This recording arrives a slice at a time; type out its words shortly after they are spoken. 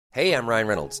Hey, I'm Ryan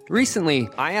Reynolds. Recently,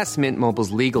 I asked Mint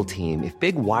Mobile's legal team if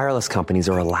big wireless companies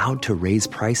are allowed to raise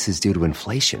prices due to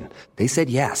inflation. They said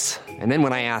yes. And then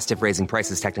when I asked if raising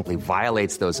prices technically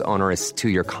violates those onerous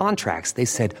two-year contracts, they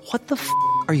said, "What the f***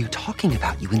 are you talking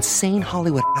about, you insane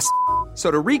Hollywood ass?" So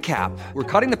to recap, we're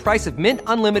cutting the price of Mint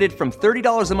Unlimited from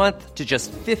 $30 a month to just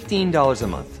 $15 a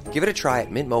month. Give it a try at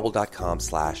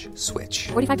mintmobile.com/switch.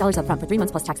 $45 up front for 3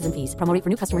 months plus taxes and fees. Promo rate for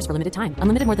new customers for limited time.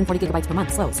 Unlimited more than 40 gigabytes per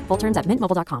month. Slows full terms at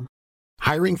mintmobile.com.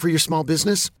 Hiring for your small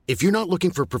business? If you're not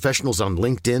looking for professionals on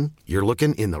LinkedIn, you're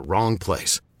looking in the wrong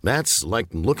place. That's like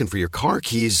looking for your car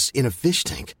keys in a fish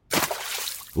tank.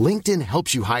 LinkedIn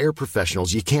helps you hire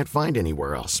professionals you can't find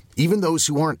anywhere else, even those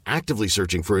who aren't actively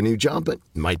searching for a new job but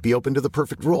might be open to the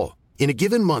perfect role. In a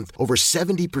given month, over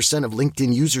 70% of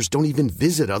LinkedIn users don't even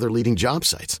visit other leading job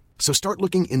sites. So start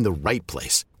looking in the right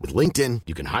place. With LinkedIn,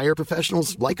 you can hire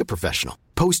professionals like a professional.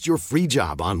 Post your free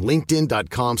job on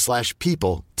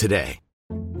linkedin.com/people today.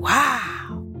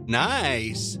 Wow.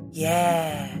 Nice.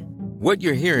 Yeah. What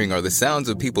you're hearing are the sounds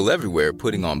of people everywhere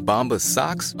putting on Bombas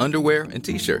socks, underwear, and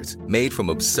T-shirts made from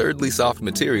absurdly soft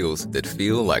materials that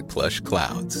feel like plush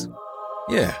clouds.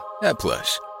 Yeah, that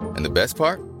plush. And the best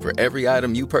part? For every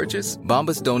item you purchase,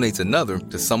 Bombas donates another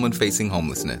to someone facing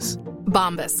homelessness.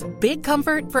 Bombas. Big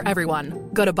comfort for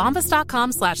everyone. Go to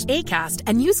bombas.com/ACAST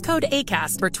and use code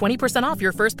ACAST for 20% off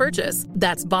your first purchase.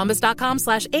 That's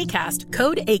bombas.com/ACAST.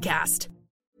 Code ACAST.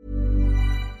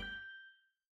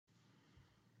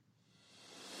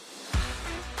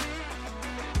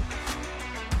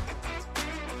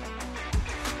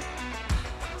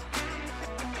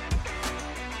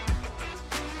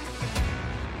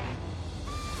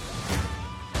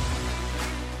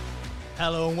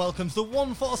 Hello and welcome to the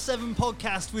 147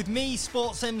 podcast with me,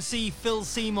 Sports MC Phil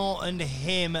Seymour, and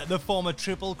him, the former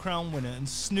Triple Crown winner and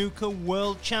snooker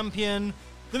world champion,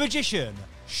 the magician,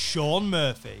 Shaun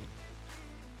Murphy.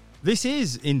 This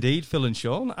is indeed Phil and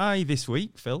Shaun. This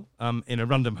week, Phil, I'm in a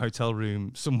random hotel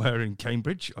room somewhere in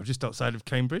Cambridge, or just outside of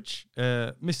Cambridge.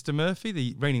 Mr. Murphy,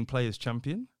 the reigning players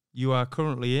champion, you are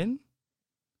currently in?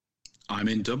 I'm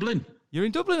in Dublin. You're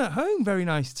in Dublin at home. Very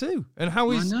nice too. And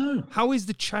how is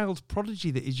the child prodigy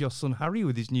that is your son Harry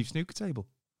with his new snooker table?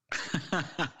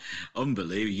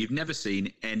 Unbelievable. You've never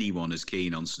seen anyone as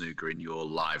keen on snooker in your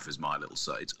life as my little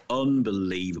son. It's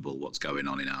unbelievable what's going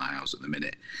on in our house at the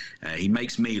minute. He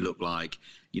makes me look like,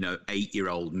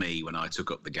 8-year-old me when I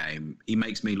took up the game. He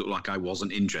makes me look like I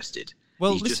wasn't interested.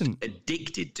 Well, He's listen, just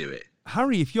addicted to it.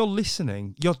 Harry, if you're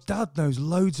listening, your dad knows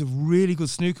loads of really good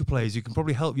snooker players who can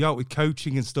probably help you out with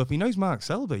coaching and stuff. He knows Mark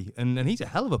Selby, and he's a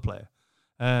hell of a player.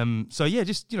 So yeah,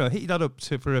 just hit your dad up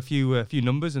for a few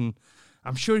numbers, and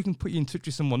I'm sure he can put you in touch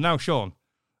with someone. Now, Shaun,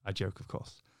 I joke, of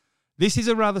course. This is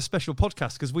a rather special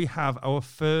podcast because we have our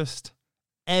first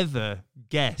ever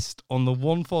guest on the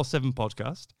 147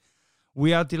 podcast.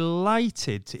 We are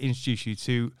delighted to introduce you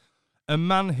to a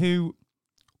man who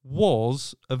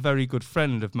was a very good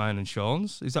friend of mine and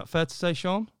Shaun's. Is that fair to say,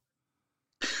 Shaun?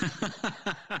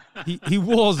 he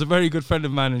was a very good friend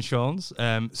of mine and Shaun's.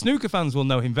 Snooker fans will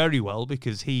know him very well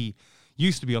because he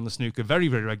used to be on the snooker very,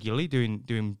 very regularly,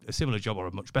 doing a similar job or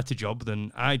a much better job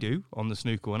than I do on the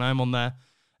snooker when I'm on there.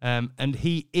 And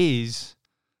he is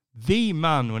the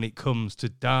man when it comes to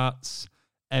darts,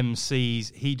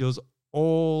 MCs. He does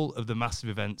all of the massive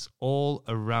events all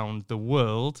around the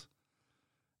world.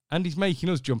 And he's making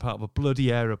us jump out of a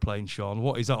bloody aeroplane, Shaun.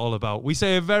 What is that all about? We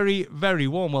say a very, very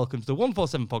warm welcome to the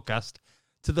 147 podcast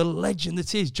to the legend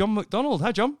that is John McDonald.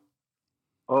 Hi, John.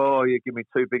 Oh, you give me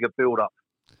too big a build-up.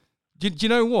 Do you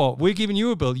know what? We're giving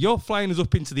you a build. You're flying us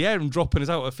up into the air and dropping us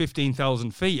out at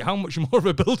 15,000 feet. How much more of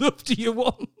a build-up do you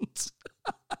want?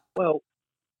 Well,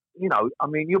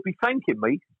 you'll be thanking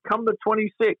me. Come the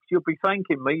 26th, you'll be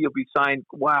thanking me. You'll be saying,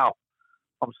 wow,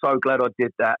 I'm so glad I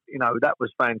did that. That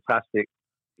was fantastic.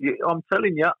 I'm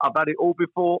telling you, I've had it all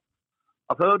before.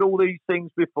 I've heard all these things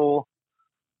before.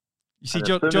 You see, as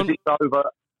John, soon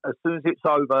as it's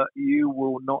over, you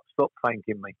will not stop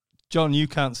thanking me. John, you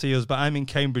can't see us, but I'm in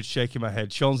Cambridge shaking my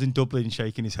head. Shaun's in Dublin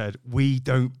shaking his head. We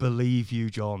don't believe you,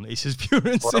 John. It's as pure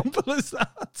and simple as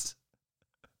that.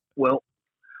 Well,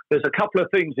 there's a couple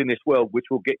of things in this world which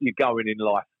will get you going in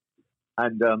life,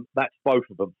 and that's both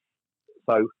of them.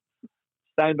 So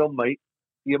stand on me.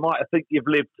 You might think you've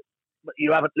lived, but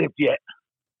you haven't lived yet.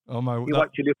 Oh my! You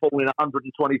actually fall in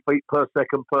 120 feet per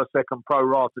second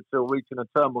pro-rated till reaching a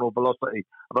terminal velocity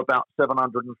of about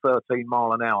 713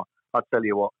 mile an hour. I tell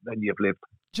you what, then you've lived.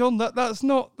 John, that's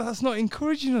not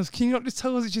encouraging us. Can you not just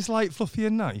tell us it's just light, fluffy,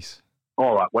 and nice?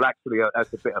 All right. Well, actually,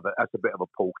 that's a bit of a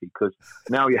porky because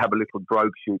now you have a little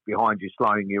drogue chute behind you,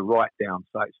 slowing you right down,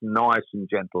 so it's nice and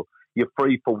gentle. Your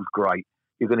free fall's great.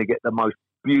 You're going to get the most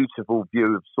beautiful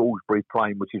view of Salisbury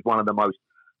Plain, which is one of the most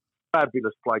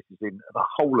fabulous places in the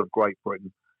whole of Great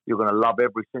Britain. You're going to love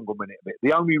every single minute of it.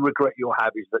 The only regret you'll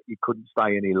have is that you couldn't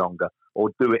stay any longer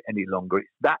or do it any longer. It's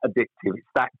that addictive. It's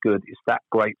that good. It's that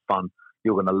great fun.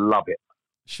 You're going to love it.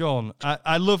 Sean,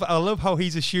 I love how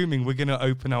he's assuming we're going to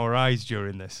open our eyes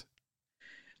during this.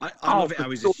 I love it how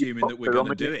he's assuming that we're going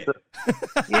to do it.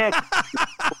 Yeah.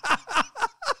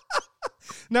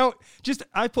 Now,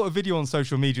 I put a video on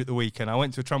social media at the weekend. I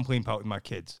went to a trampoline park with my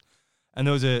kids, and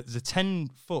there was a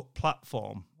 10-foot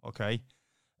platform, okay,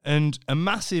 and a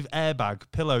massive airbag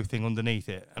pillow thing underneath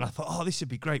it. And I thought, oh, this would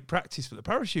be great practice for the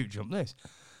parachute jump, this.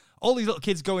 All these little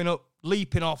kids going up,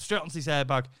 leaping off, straight onto this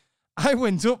airbag. I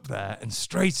went up there, and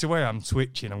straight away I'm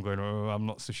twitching. I'm going, oh, I'm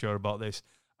not so sure about this.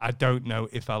 I don't know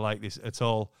if I like this at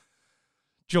all.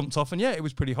 Jumped off, and yeah, it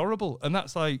was pretty horrible. And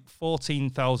that's like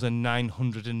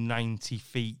 14,990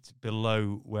 feet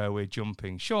below where we're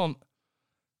jumping. Sean,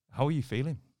 how are you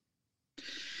feeling?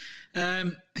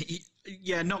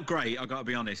 Yeah, not great. I got to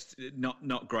be honest,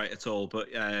 not great at all. But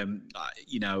I'm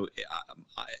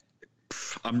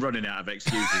running out of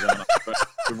excuses.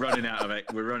 We're running out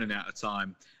of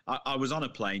time. I was on a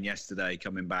plane yesterday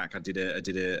coming back. I did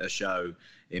a show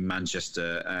in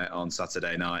Manchester on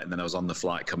Saturday night, and then I was on the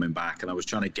flight coming back, and I was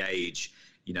trying to gauge,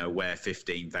 where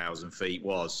 15,000 feet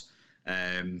was,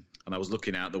 and I was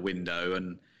looking out the window,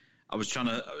 and I was trying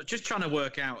to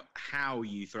work out how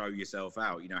you throw yourself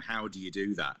out. How do you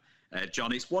do that?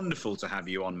 John, it's wonderful to have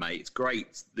you on, mate. It's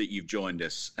great that you've joined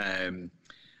us.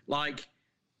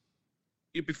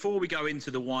 Before we go into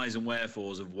the whys and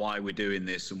wherefores of why we're doing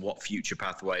this and what Future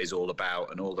Pathway is all about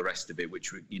and all the rest of it,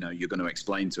 which you're going to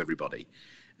explain to everybody,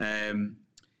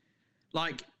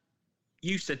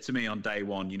 you said to me on day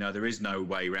one, there is no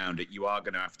way around it. You are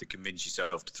going to have to convince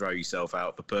yourself to throw yourself out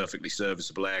of a perfectly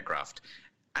serviceable aircraft.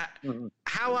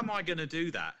 How am I going to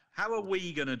do that? How are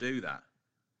we going to do that?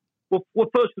 Well,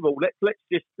 first of all, let's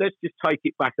just take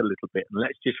it back a little bit and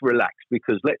let's just relax,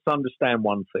 because let's understand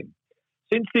one thing.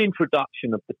 Since the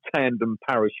introduction of the tandem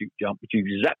parachute jump, which is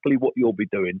exactly what you'll be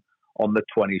doing on the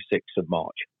 26th of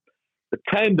March, the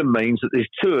tandem means that there's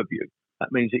two of you.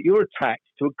 That means that you're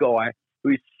attached to a guy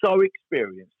who is so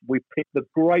experienced. We picked the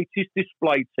greatest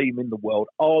display team in the world,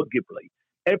 arguably.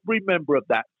 Every member of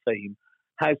that team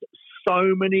has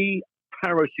so many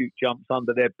parachute jumps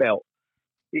under their belt.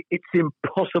 It's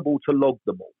impossible to log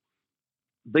them all.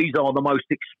 These are the most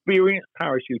experienced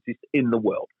parachutists in the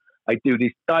world. They do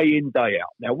this day in, day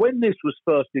out. Now, when this was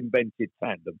first invented,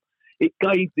 tandem, it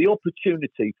gave the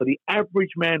opportunity for the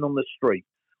average man on the street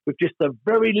with just a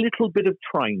very little bit of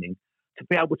training to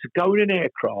be able to go in an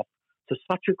aircraft to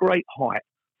such a great height,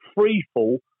 free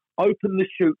fall, open the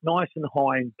chute nice and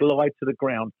high and glide to the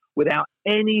ground without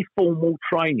any formal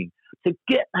training. To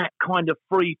get that kind of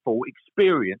free fall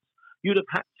experience, you'd have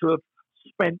had to have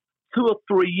spent 2 or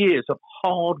 3 years of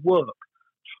hard work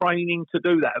training to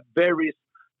do that at various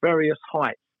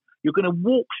heights. You're going to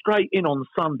walk straight in on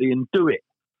Sunday and do it.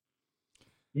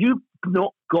 You've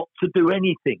not got to do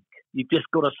anything. You've just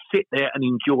got to sit there and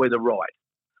enjoy the ride.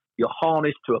 You're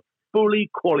harnessed to a fully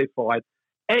qualified,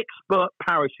 expert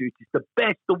parachutist, the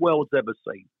best the world's ever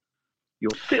seen.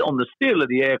 You'll sit on the steel of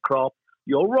the aircraft,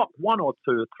 you'll rock 1 or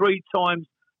 2 or 3 times,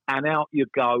 and out you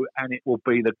go, and it will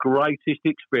be the greatest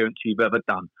experience you've ever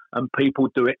done. And people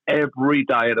do it every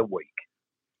day of the week.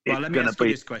 Well, let me ask you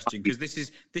this question, because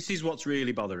this is what's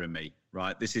really bothering me,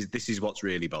 right? This is what's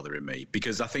really bothering me,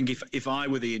 because I think if I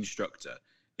were the instructor,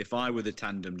 if I were the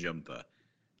tandem jumper,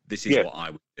 this is what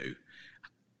I would do.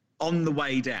 On the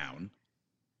way down,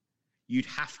 you'd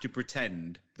have to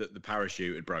pretend that the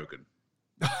parachute had broken.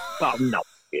 Well, no,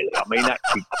 really. I mean,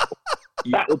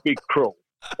 that would be cruel.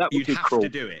 That would be cruel. You'd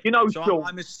have to do it. So Sean,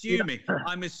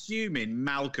 I'm assuming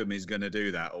Malcolm is going to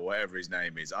do that, or whatever his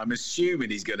name is. I'm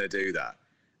assuming he's going to do that.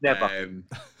 Never.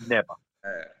 Never.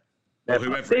 Or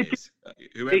whoever it is.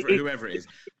 Whoever it is.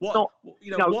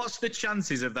 What's the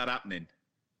chances of that happening?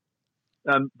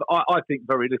 I think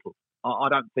very little. I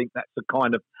don't think that's the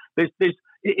kind of. It's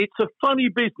a funny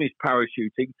business,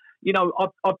 parachuting.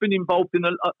 I've been involved in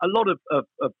a lot of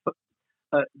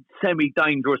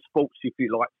semi-dangerous sports, if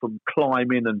you like, from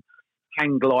climbing and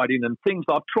hang gliding and things.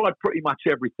 I've tried pretty much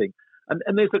everything, and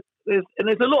there's a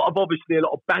lot of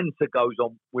banter goes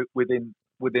on within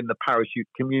the parachute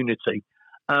community.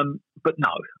 But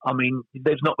no, I mean,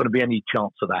 there's not going to be any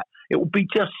chance of that. It'll be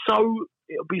so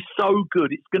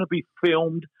good. It's going to be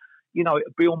filmed. It'll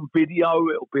be on video.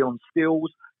 It'll be on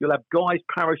stills. You'll have guys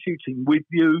parachuting with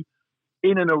you,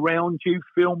 in and around you,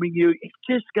 filming you. It's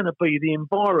just going to be the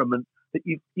environment that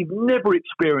you've never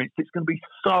experienced. It's going to be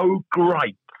so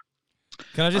great.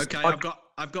 Can I just? Okay,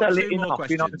 I've got two more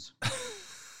questions.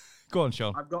 Go on,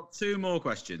 Sean. I've got two more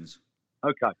questions.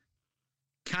 Okay.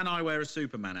 Can I wear a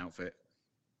Superman outfit?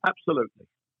 Absolutely.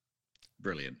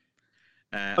 Brilliant.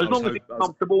 As long as it's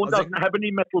comfortable and doesn't have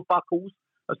any metal buckles,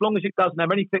 as long as it doesn't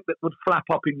have anything that would flap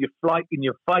up in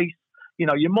your face. You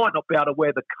know, you might not be able to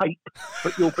wear the cape,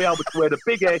 but you'll be able to wear the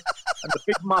big S and the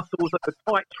big muscles and the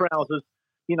tight trousers.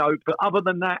 You know, but other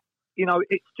than that, you know,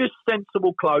 it's just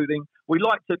sensible clothing. We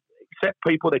like to accept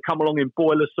people. They come along in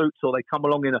boiler suits or they come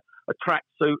along in a track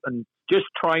suit and just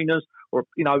trainers or,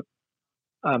 you know,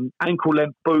 ankle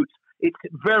length boots. It's a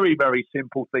very, very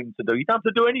simple thing to do. You don't have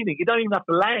to do anything. You don't even have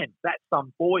to land. That's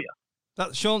done for you.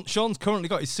 Sean's currently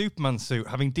got his Superman suit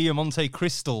having Diamante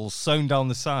crystals sewn down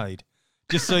the side,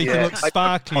 just so he can look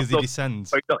sparkly as he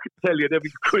descends. I can tell you, there'll be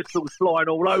crystals flying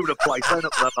all over the place. They're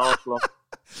not going to last long.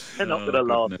 They're not going to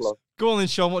last long. Go on then,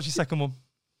 Sean. What's your second one?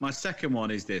 My second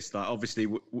one is this. Like, obviously,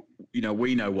 you know,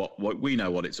 we know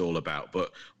what it's all about.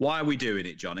 But why are we doing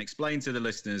it, John? Explain to the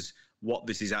listeners what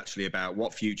this is actually about.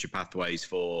 What Future Pathways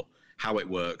for? How it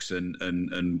works, and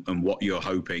what you're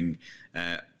hoping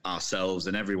ourselves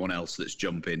and everyone else that's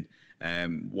jumping,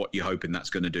 what you're hoping that's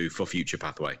going to do for Future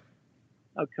Pathway.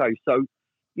 Okay, so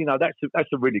you know that's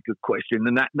a really good question,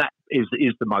 and that is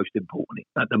the most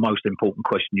important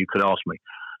question you could ask me.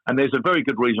 And there's a very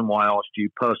good reason why I asked you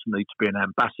personally to be an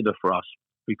ambassador for us,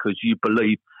 because you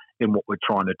believe in what we're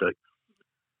trying to do.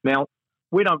 Now,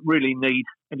 we don't really need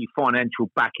any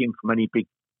financial backing from any big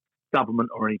government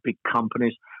or any big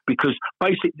companies, because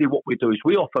basically what we do is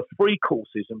we offer free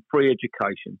courses and free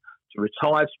education to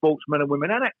retired sportsmen and women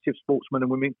and active sportsmen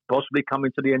and women possibly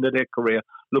coming to the end of their career,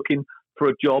 looking for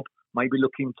a job, maybe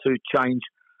looking to change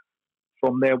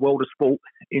from their world of sport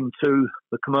into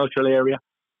the commercial area,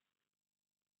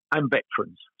 and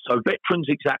veterans. So veterans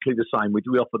exactly the same.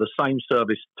 We offer the same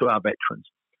service to our veterans,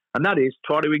 and that is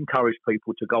try to encourage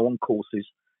people to go on courses,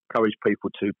 encourage people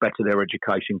to better their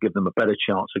education, give them a better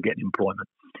chance of getting employment.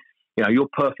 You know, you're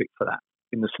perfect for that.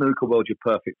 In the snooker world, you're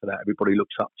perfect for that. Everybody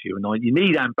looks up to you. And you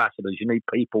need ambassadors. You need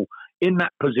people in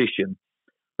that position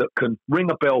that can ring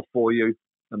a bell for you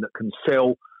and that can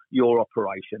sell your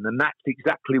operation. And that's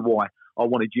exactly why I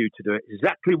wanted you to do it.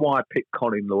 Exactly why I picked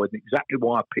Colin Lloyd, and exactly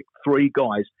why I picked three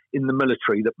guys in the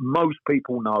military that most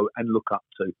people know and look up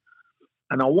to.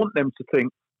 And I want them to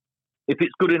think, if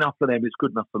it's good enough for them, it's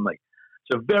good enough for me.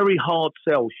 It's a very hard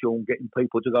sell, Sean, getting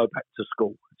people to go back to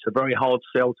school. It's a very hard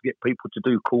sell to get people to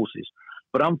do courses.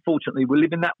 But unfortunately, we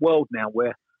live in that world now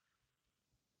where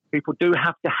people do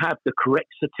have to have the correct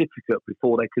certificate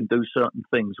before they can do certain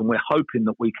things. And we're hoping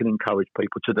that we can encourage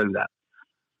people to do that.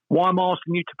 Why I'm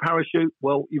asking you to parachute?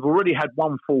 Well, you've already had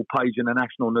one full page in a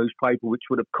national newspaper, which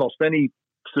would have cost any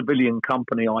civilian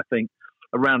company, I think,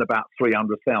 around about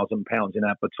 £300,000 in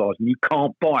advertising. You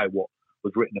can't buy what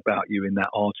was written about you in that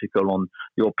article on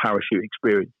your parachute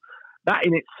experience. That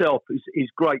in itself is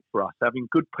great for us, having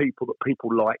good people that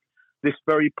people like. This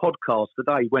very podcast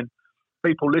today, when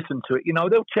people listen to it, you know,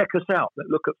 they'll check us out, they'll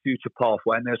look at Future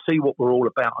Pathway and they'll see what we're all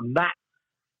about. And that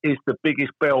is the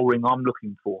biggest bell ring I'm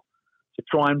looking for, to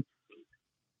try and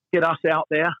get us out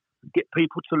there, get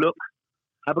people to look,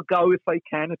 have a go if they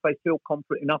can, if they feel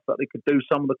confident enough that they could do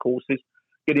some of the courses,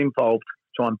 get involved,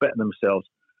 try and better themselves,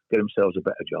 get themselves a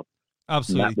better job.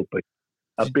 Absolutely. And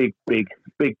that would be a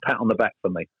big pat on the back for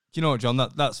me. Do you know what, John?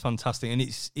 That's fantastic, and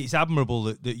it's admirable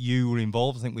that you were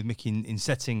involved, I think, with Mickey in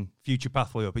setting Future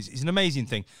Pathway up. It's an amazing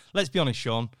thing. Let's be honest,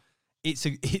 Sean. It's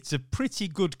a pretty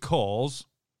good cause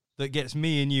that gets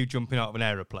me and you jumping out of an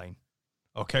aeroplane.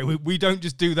 Okay, we don't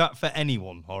just do that for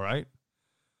anyone, all right?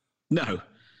 No.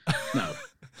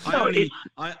 I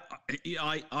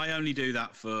only do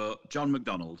that for John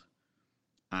McDonald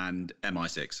and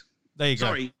MI6. There you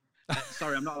go.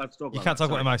 Sorry, I'm not allowed to talk about that. You can't talk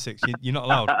about MI6. You're not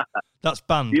allowed. That's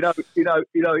banned. You know.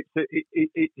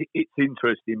 It's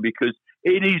interesting because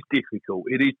it is difficult.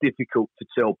 It is difficult to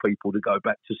tell people to go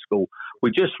back to school.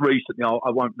 We just recently, I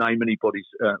won't name anybody's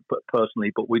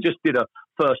personally, but we just did a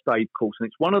first aid course, and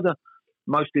it's one of the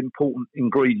most important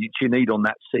ingredients you need on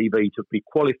that CV to be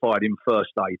qualified in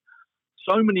first aid.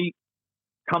 So many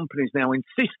companies now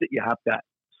insist that you have that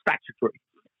statutory.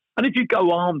 And if you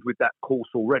go armed with that course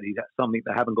already, that's something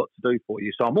they haven't got to do for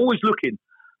you. So I'm always looking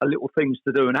at little things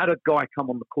to do. And I had a guy come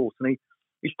on the course, and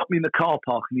he stopped me in the car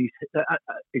park, and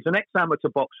he's an ex-amateur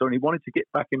boxer, and he wanted to get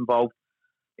back involved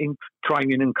in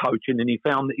training and coaching. And he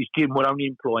found that his gym would only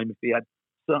employ him if he had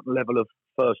a certain level of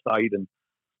first aid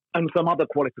and some other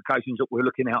qualifications that we're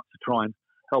looking out to try and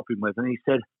help him with. And he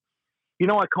said, you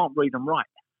know, I can't read and write.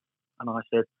 And I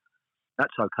said,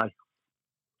 that's okay.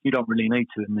 You don't really need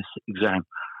to in this exam,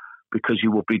 because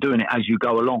you will be doing it as you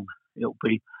go along. It'll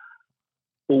be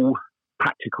all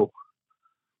practical.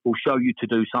 We'll show you to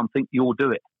do something, you'll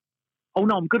do it. Oh,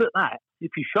 no, I'm good at that.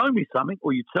 If you show me something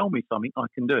or you tell me something, I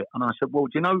can do it. And I said, well,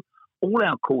 do you know, all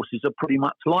our courses are pretty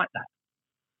much like that.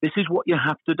 This is what you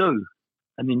have to do.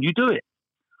 And then you do it.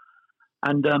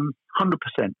 And 100%.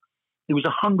 It was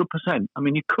 100%. I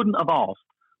mean, you couldn't have asked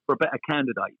for a better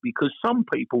candidate because some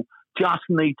people just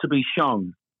need to be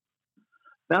shown.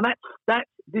 Now,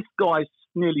 this guy's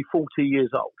nearly 40 years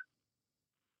old.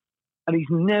 And he's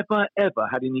never, ever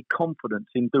had any confidence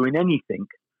in doing anything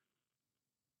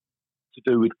to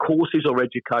do with courses or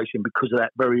education because of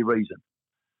that very reason.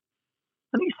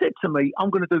 And he said to me, I'm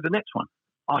going to do the next one.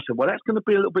 I said, well, that's going to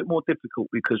be a little bit more difficult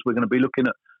because we're going to be looking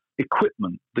at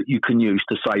equipment that you can use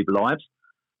to save lives.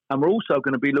 And we're also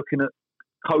going to be looking at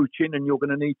coaching, and you're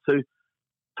going to need to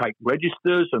take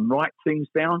registers and write things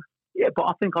down. Yeah, but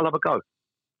I think I'll have a go,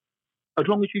 as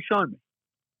long as you show me.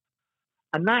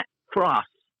 And that, for us,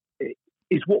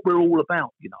 is what we're all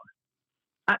about, you know.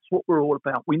 That's what we're all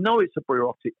about. We know it's a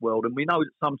bureaucratic world, and we know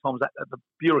that sometimes the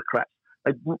bureaucrats,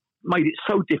 they've made it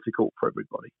so difficult for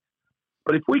everybody.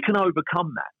 But if we can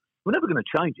overcome that, we're never going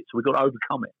to change it, so we've got to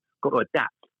overcome it, got to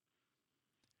adapt.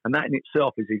 And that in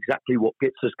itself is exactly what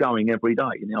gets us going every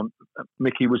day. You know,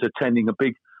 Mickey was attending a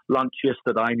big lunch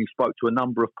yesterday, and he spoke to a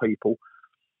number of people,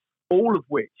 all of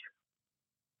which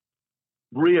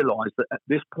realised that at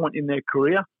this point in their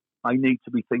career, they need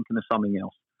to be thinking of something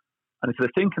else. And if they're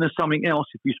thinking of something else,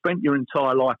 if you spent your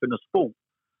entire life in a sport,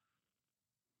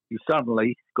 you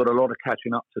suddenly got a lot of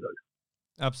catching up to do.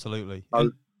 Absolutely.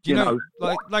 So, you know,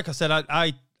 like I said,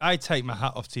 I take my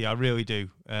hat off to you. I really do.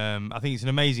 I think it's an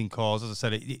amazing cause. As I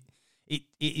said, it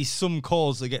is some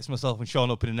cause that gets myself and Sean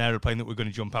up in an aeroplane that we're going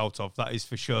to jump out of. That is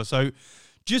for sure. So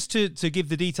just to give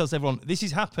the details to everyone, this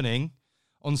is happening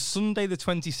on Sunday, the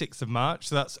 26th of March.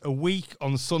 So that's a week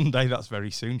on Sunday. That's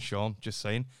very soon, Sean, just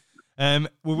saying.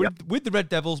 With the Red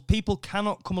Devils, people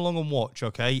cannot come along and watch,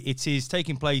 okay? It is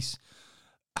taking place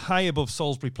high above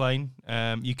Salisbury Plain.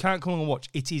 You can't come along and watch.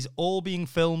 It is all being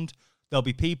filmed. There'll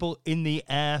be people in the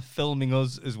air filming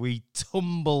us as we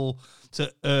tumble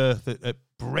to earth at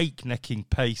breaknecking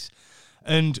pace.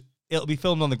 And it'll be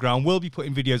filmed on the ground. We'll be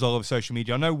putting videos all over social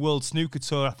media. I know World Snooker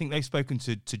Tour, I think they've spoken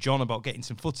to John about getting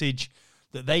some footage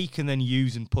that they can then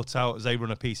use and put out as they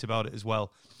run a piece about it as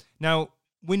well. Now,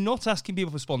 we're not asking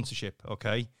people for sponsorship,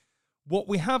 okay? What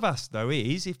we have asked, though,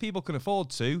 is if people can afford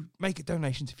to, make a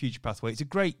donation to Future Pathway. It's a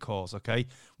great cause, okay?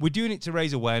 We're doing it to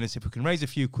raise awareness. If we can raise a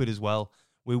few quid as well,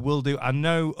 we will do. I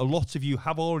know a lot of you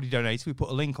have already donated. We put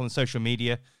a link on social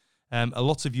media. A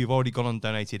lot of you have already gone and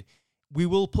donated. We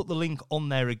will put the link on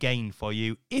there again for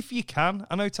you. If you can,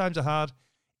 I know times are hard.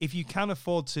 If you can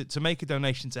afford to make a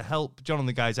donation to help John and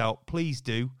the guys out, please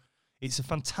do. It's a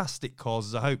fantastic cause,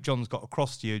 as I hope John's got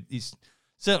across to you. He's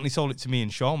certainly sold it to me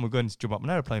and Sean. We're going to jump up an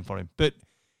aeroplane for him. But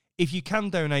if you can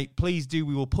donate, please do.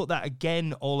 We will put that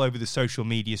again all over the social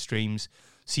media streams.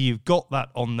 So you've got that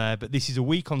on there. But this is a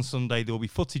week on Sunday. There will be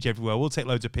footage everywhere. We'll take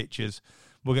loads of pictures.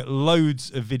 We'll get loads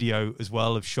of video as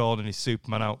well of Sean and his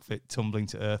Superman outfit tumbling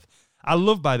to earth. I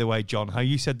love, by the way, John, how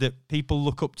you said that people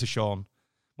look up to Sean.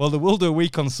 Well, they will do a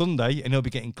week on Sunday, and he'll be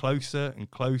getting closer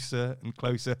and closer and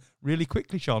closer really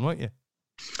quickly, Sean, won't you?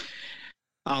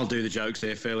 I'll do the jokes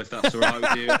here, Phil, if that's all right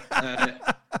with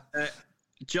you.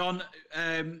 John,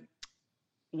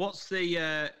 what's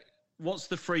the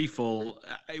free fall?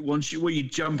 Once you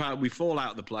jump out, we fall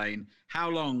out of the plane. How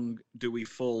long do we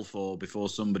fall for before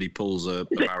somebody pulls a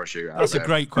parachute out? That's a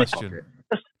great question.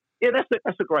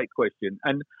 That's a great question.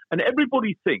 And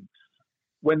everybody thinks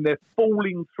when they're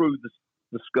falling through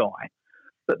the sky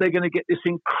that they're going to get this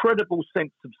incredible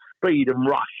sense of speed and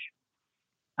rush,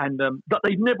 and that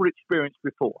they've never experienced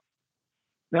before.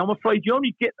 Now, I'm afraid you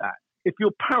only get that if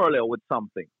you're parallel with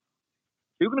something.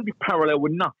 You're going to be parallel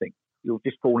with nothing. You're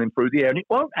just falling through the air, and it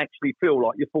won't actually feel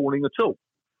like you're falling at all.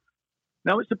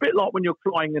 Now, it's a bit like when you're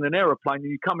flying in an aeroplane and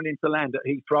you're coming into land at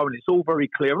Heathrow and it's all very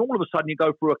clear, and all of a sudden you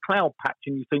go through a cloud patch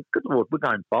and you think, good Lord, we're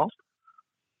going fast.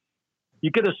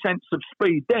 You get a sense of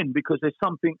speed then because there's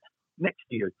something next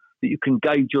to you that you can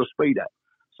gauge your speed at.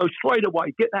 So straight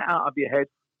away, get that out of your head.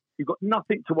 You've got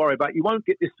nothing to worry about. You won't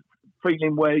get this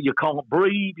feeling where you can't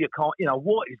breathe,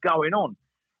 what is going on?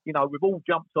 We've all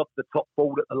jumped off the top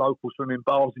board at the local swimming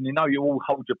bars, and you all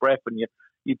hold your breath and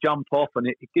you jump off, and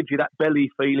it gives you that belly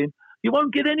feeling. You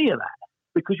won't get any of that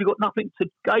because you've got nothing to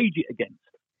gauge it against.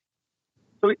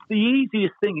 So it's the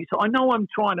easiest thing. I know I'm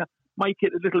trying to make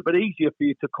it a little bit easier for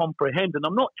you to comprehend, and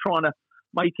I'm not trying to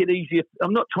make it easier.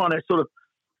 I'm not trying to sort of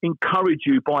encourage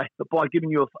you by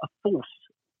giving you a false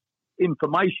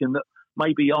information that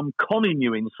maybe I'm conning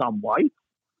you in some way.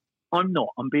 I'm not.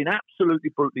 I'm being absolutely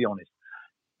brutally honest.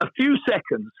 A few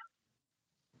seconds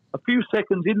a few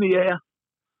seconds in the air.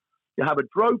 You have a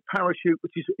drove parachute,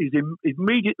 which is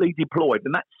immediately deployed,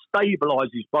 and that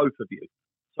stabilises both of you.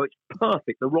 So it's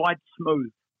perfect. The ride's smooth.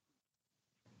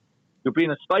 You'll be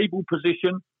in a stable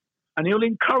position, and he'll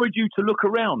encourage you to look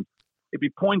around. He'll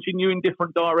be pointing you in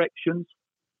different directions,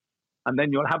 and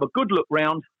then you'll have a good look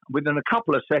round. Within a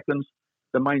couple of seconds,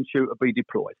 the main chute will be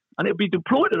deployed. And it'll be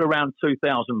deployed at around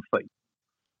 2,000 feet.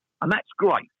 And that's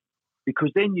great,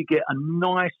 because then you get a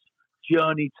nice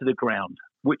journey to the ground,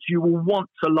 which you will want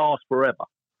to last forever.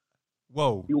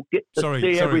 Whoa. You'll get to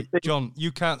see everything. John,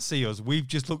 you can't see us. We've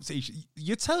just looked at each other.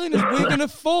 You're telling us we're going to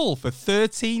fall for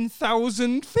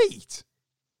 13,000 feet?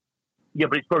 Yeah,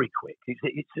 but it's very quick.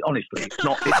 It's honestly, it's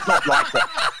not like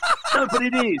that. No, but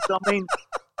it is. I mean,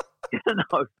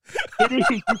 it is.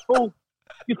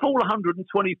 You fall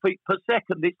 120 feet per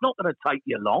second. It's not going to take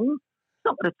you long. It's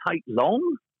not going to take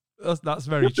long. That's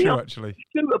very true, actually.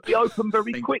 It'll be open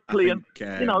very quickly, and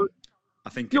I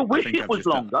think you'll wish it was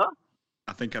longer.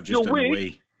 I think I've just done a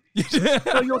wee.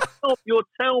 So you'll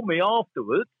tell me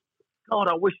afterwards, God,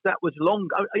 I wish that was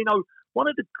longer. One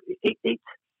of the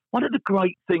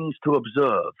great things to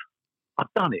observe,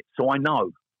 I've done it, so I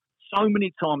know. So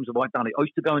many times have I done it. I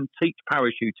used to go and teach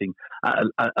parachuting at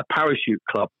a parachute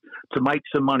club to make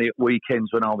some money at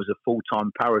weekends when I was a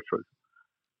full-time paratrooper.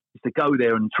 I used to go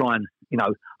there and try and,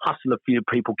 hustle a few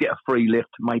people, get a free lift.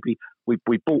 Maybe we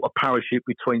bought a parachute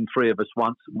between three of us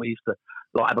once, and we used to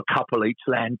have a couple each,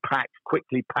 land,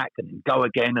 quickly pack, and then go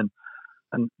again.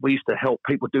 And we used to help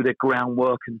people do their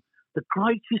groundwork. And the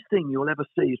greatest thing you'll ever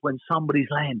see is when somebody's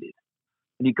landed.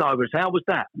 And you go over and say, how was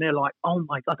that? And they're like, oh,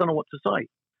 my God, I don't know what to say.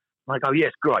 And I go,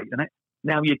 yes, great. And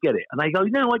now you get it. And they go,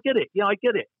 no, I get it. Yeah, I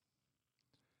get it.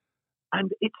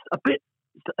 And it's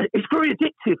very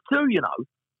addictive too, It's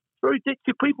very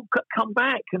addictive. People come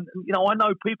back and, I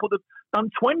know people that have done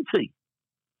 20.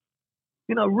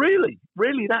 Really,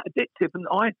 really that addictive. And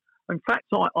I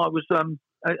was,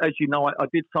 as you know, I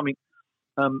did something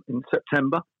in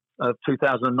September of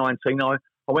 2019. I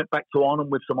went back to Arnhem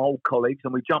with some old colleagues,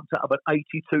 and we jumped out of an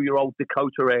 82-year-old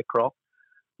Dakota aircraft.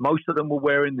 Most of them were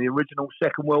wearing the original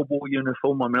Second World War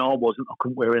uniform. I mean, I wasn't. I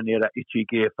couldn't wear any of that itchy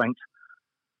gear, thanks.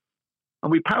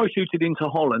 And we parachuted into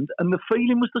Holland, and the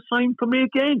feeling was the same for me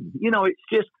again. It's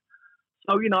just,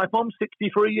 so, if I'm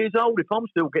 63 years old, if I'm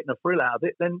still getting a thrill out of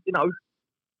it, then,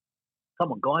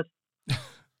 come on, guys.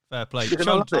 Fair play.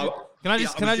 Sean, can I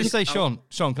just say, Sean,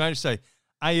 can I just say,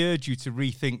 I urge you to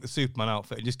rethink the Superman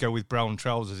outfit and just go with brown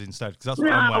trousers instead, because that's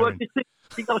what I'm wearing. I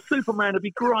think Superman would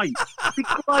be great. It'd be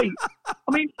great.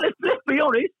 I mean, let's be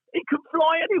honest, he can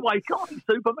fly anyway, can't he,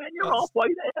 Superman? You're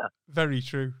halfway there. Very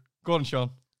true. Go on,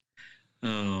 Sean.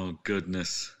 Oh,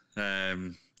 goodness. I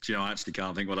actually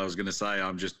can't think what I was going to say.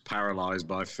 I'm just paralysed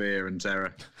by fear and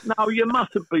terror. No, you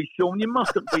mustn't be, Sean. You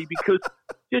mustn't be, because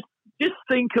just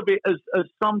think of it as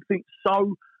something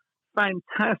so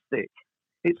fantastic.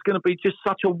 It's going to be just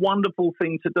such a wonderful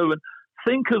thing to do. And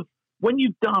think of when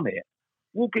you've done it,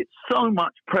 we'll get so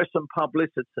much press and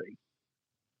publicity.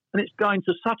 And it's going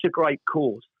to such a great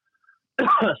cause.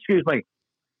 Excuse me.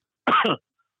 I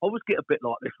always get a bit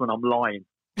like this when I'm lying.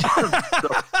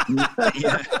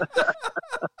 Yeah.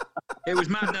 It was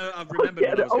mad. No, I've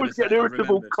remembered. I always get an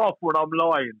irritable cough when I'm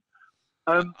lying.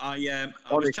 I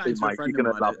was chatting to a friend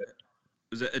of mine.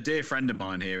 It was a dear friend of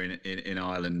mine here in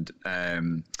Ireland,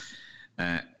 Angus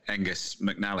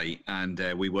McNally, and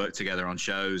we work together on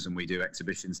shows and we do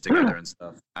exhibitions together and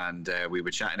stuff. And we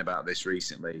were chatting about this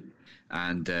recently,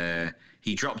 and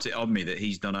he dropped it on me that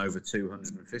he's done over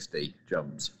 250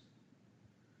 jumps.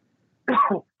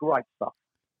 Great stuff.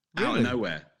 Out of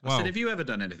nowhere. Wow. I said, have you ever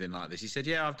done anything like this? He said,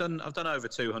 yeah, I've done over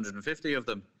 250 of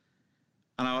them.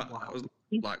 And I was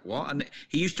like, what? And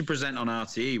he used to present on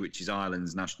RTE, which is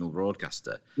Ireland's national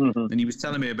broadcaster. Mm-hmm. And he was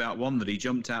telling me about one that he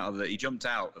jumped out of a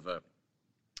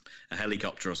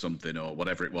helicopter or something, or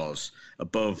whatever it was,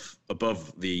 above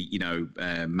the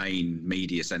main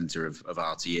media centre of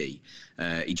RTE.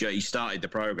 He started the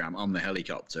programme on the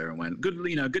helicopter and went, good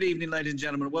evening, ladies and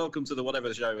gentlemen, welcome to the whatever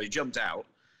the show. He jumped out.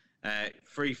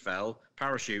 Free fell,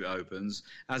 parachute opens.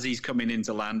 As he's coming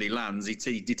into land, he lands,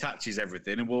 he detaches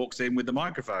everything and walks in with the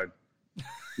microphone.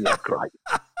 Yeah, great.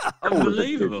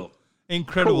 Unbelievable.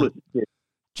 Incredible.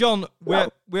 John,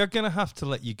 we're going to have to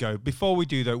let you go. Before we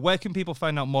do, though, where can people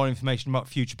find out more information about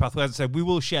Future Pathway? As I said, we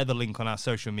will share the link on our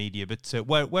social media, but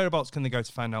whereabouts can they go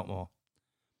to find out more?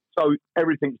 So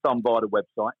everything's done via the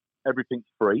website. Everything's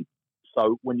free.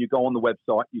 So when you go on the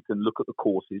website, you can look at the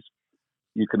courses.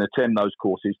 You can attend those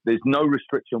courses. There's no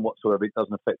restriction whatsoever. It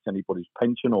doesn't affect anybody's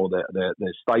pension or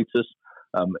their status.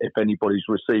 If anybody's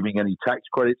receiving any tax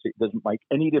credits, it doesn't make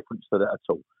any difference to that at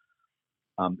all.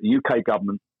 The UK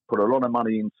government put a lot of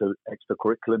money into extra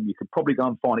curriculum. You could probably go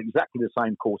and find exactly the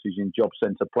same courses in Job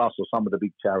Centre Plus or some of the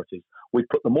big charities. We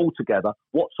put them all together,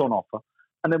 what's on offer,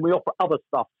 and then we offer other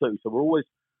stuff too. So we're always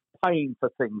paying for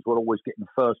things. We're always getting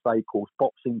a first aid course,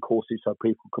 boxing courses so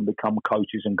people can become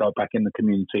coaches and go back in the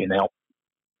community and help.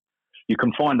 You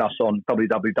can find us on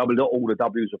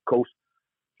www, of course,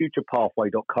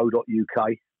 futurepathway.co.uk.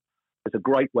 There's a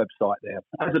great website there.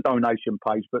 There's a donation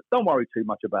page, but don't worry too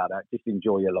much about that. Just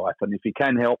enjoy your life. And if you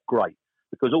can help, great.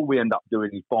 Because all we end up doing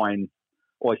is buying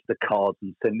Oyster cards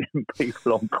and sending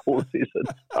people on courses and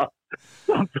stuff.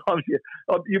 Sometimes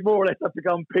you more or less have to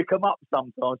go and pick them up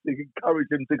sometimes to encourage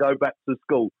them to go back to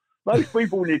school. Most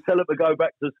people, when you tell them to go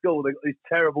back to school, they've got this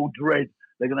terrible dread.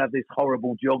 They're going to have this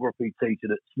horrible geography teacher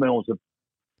that smells of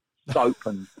soap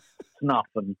and snuff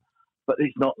but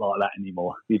it's not like that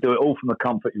anymore. You do it all from the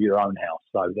comfort of your own house.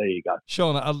 So there you go.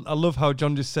 Sean, I love how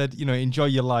John just said, enjoy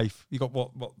your life. You got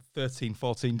what 13,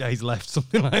 14 days left,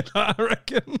 something like that, I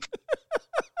reckon.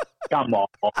 Come on,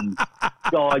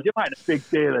 guys, you're making a big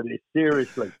deal of this,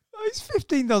 seriously. It's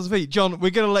 15,000 feet. John,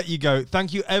 we're going to let you go.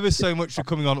 Thank you ever so much for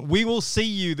coming on. We will see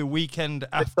you the weekend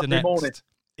after next morning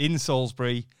in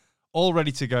Salisbury, all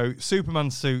ready to go.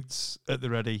 Superman suits at the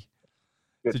ready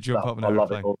to jump up and I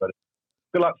love it already.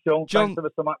 Good luck, Sean. John, thanks ever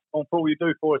so much for all you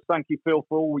do for us. Thank you, Phil,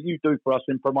 for all you do for us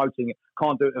in promoting it.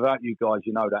 Can't do it without you guys,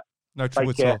 you know that. No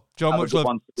trouble at all. John, much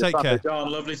love. Take care. John,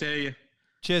 lovely to hear you.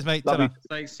 Cheers, mate.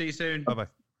 Thanks. See you soon. Bye-bye.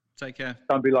 Take care.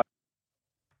 Don't be like.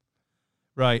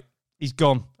 Right. He's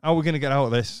gone. How are we going to get out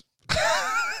of this?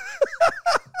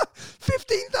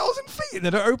 15,000 feet and they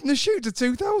don't open the chute to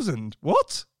 2,000.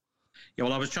 What? Yeah,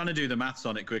 well, I was trying to do the maths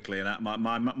on it quickly, and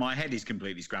my head is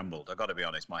completely scrambled. I've got to be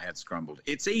honest, my head's scrambled.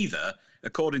 It's either,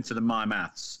 according to my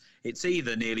maths, it's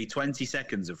either nearly 20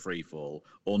 seconds of free fall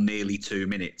or nearly 2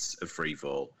 minutes of free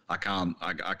fall. I can't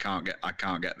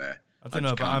get there. I don't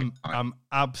know, but I'm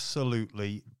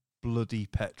absolutely bloody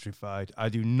petrified. I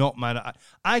do not mind.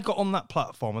 I got on that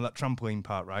platform on that trampoline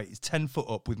part, right? It's 10 foot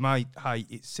up. With my height,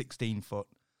 it's 16 foot.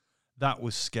 That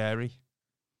was scary.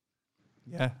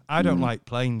 Yeah, I don't like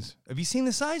planes. Have you seen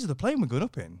the size of the plane we're going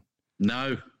up in?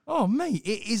 No. Oh, mate,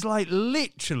 it is like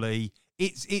literally,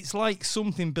 it's like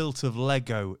something built of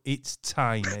Lego. It's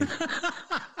tiny.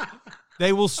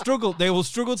 They will struggle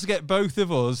to get both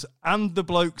of us and the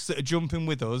blokes that are jumping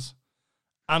with us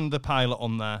and the pilot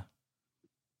on there.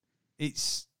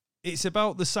 It's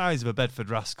about the size of a Bedford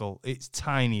Rascal. It's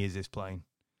tiny as this plane.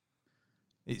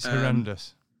 It's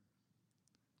horrendous.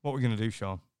 What are we going to do,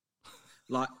 Sean?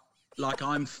 Like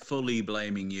I'm fully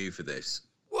blaming you for this.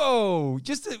 Whoa,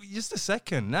 just a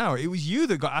second now. It was you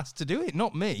that got asked to do it,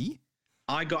 not me.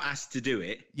 I got asked to do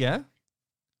it. Yeah.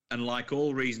 And like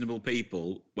all reasonable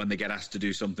people, when they get asked to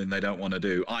do something they don't want to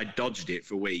do, I dodged it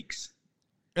for weeks.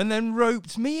 And then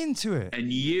roped me into it.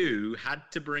 And you had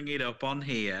to bring it up on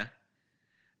here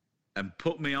and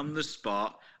put me on the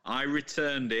spot. I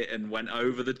returned it and went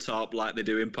over the top like they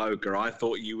do in poker. I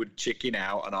thought you would chicken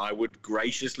out and I would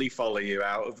graciously follow you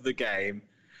out of the game.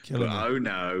 Oh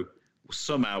no,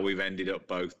 somehow we've ended up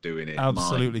both doing it.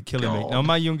 Absolutely killing me. Now,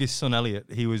 my youngest son, Elliot,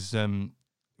 he was, we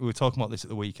were talking about this at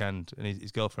the weekend and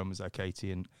his girlfriend was there, Katie,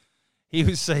 and he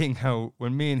was saying how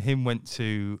when me and him went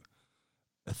to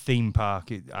a theme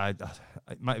park, it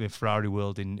might have been Ferrari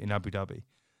World in Abu Dhabi,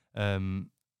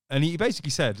 and he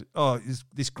basically said, oh, it's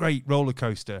this great roller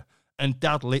coaster. And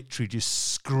Dad literally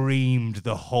just screamed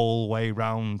the whole way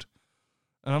round.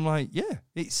 And I'm like, yeah,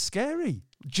 it's scary.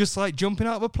 Just like jumping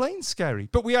out of a plane's scary.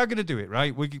 But we are going to do it,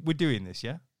 right? We're doing this,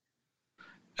 yeah?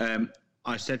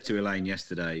 I said to Elaine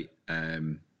yesterday,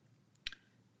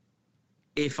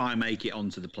 if I make it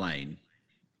onto the plane,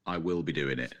 I will be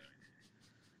doing it.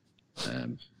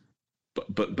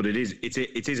 But it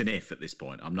is an if at this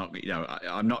point. I'm not,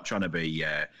 I'm not trying to be.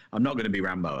 I'm not going to be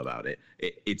Rambo about it.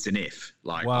 It's an if.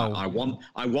 Like wow. I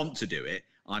want to do it.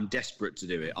 I'm desperate to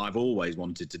do it. I've always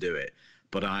wanted to do it.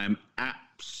 But I am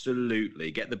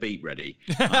absolutely get the beep ready.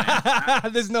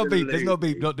 There's no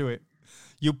beep. Don't do it.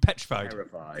 You're petrified.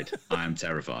 Terrified. I am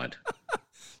terrified.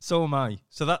 So am I.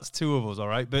 So that's two of us, all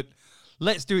right. But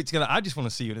let's do it together. I just want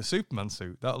to see you in a Superman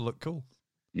suit. That'll look cool.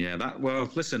 Yeah,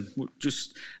 listen,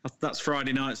 that's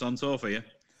Friday nights on tour for you.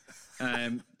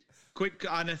 Quick,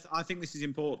 I think this is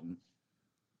important.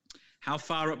 How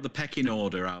far up the pecking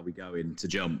order are we going to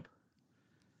jump?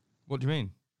 What do you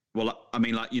mean? Well, I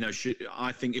mean,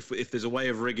 I think if there's a way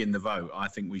of rigging the vote, I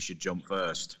think we should jump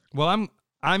first. Well,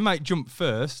 I might jump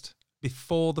first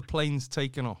before the plane's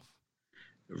taken off.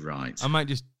 Right. I might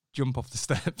just jump off the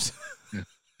steps.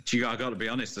 I got to be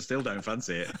honest, I still don't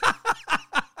fancy it.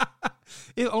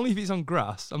 Only if it's on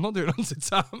grass. I'm not doing it on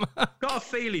tarmac. I've got a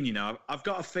feeling, I've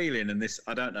got a feeling, and this,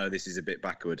 I don't know, this is a bit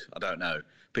backward. I don't know.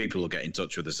 People will get in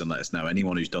touch with us and let us know.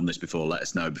 Anyone who's done this before, let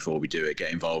us know before we do it.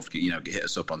 Get involved, hit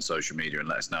us up on social media and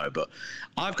let us know. But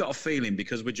I've got a feeling,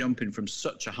 because we're jumping from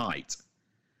such a height,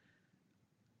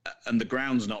 and the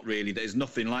ground's not really, there's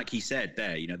nothing, like he said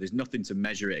there, there's nothing to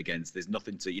measure it against. There's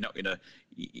nothing to, you're not going to,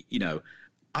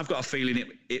 I've got a feeling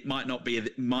it might not be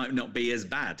as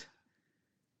bad.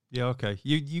 Yeah, okay.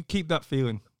 You keep that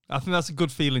feeling. I think that's a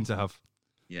good feeling to have.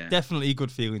 Yeah, definitely a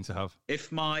good feeling to have. If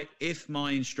my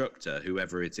instructor,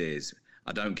 whoever it is,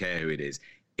 I don't care who it is,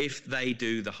 if they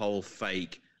do the whole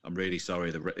fake, I'm really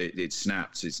sorry, it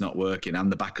snaps, it's not working,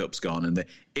 and the backup's gone, and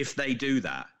if they do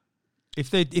that, if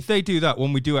they do that,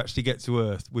 when we do actually get to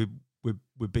Earth, we're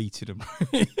beating them.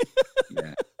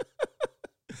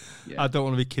 Yeah. I don't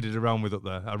want to be kidded around with up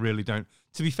there. I really don't.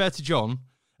 To be fair to John,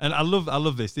 and I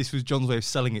love this. This was John's way of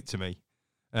selling it to me.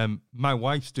 My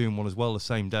wife's doing one as well the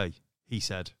same day. He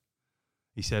said,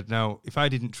 now, if I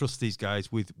didn't trust these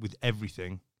guys with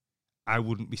everything, I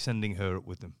wouldn't be sending her up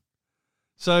with them.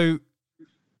 So,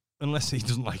 unless he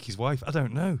doesn't like his wife, I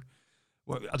don't know.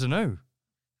 Well, I don't know.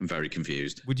 I'm very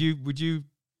confused. Would you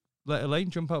let Elaine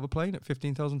jump out of a plane at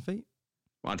 15,000 feet?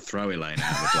 Well, I'd throw Elaine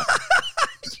out of a plane.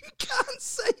 You can't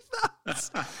say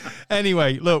that.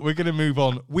 Anyway, look, we're going to move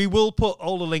on. We will put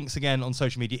all the links again on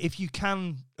social media. If you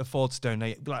can afford to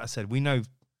donate, like I said, we know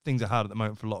things are hard at the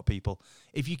moment for a lot of people.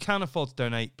 If you can afford to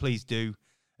donate, please do.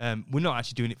 We're not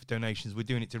actually doing it for donations. We're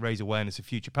doing it to raise awareness of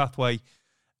Future Pathway.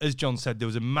 As John said, there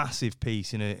was a massive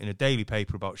piece in a daily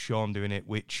paper about Sean doing it,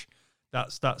 which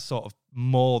that's sort of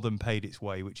more than paid its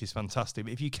way, which is fantastic.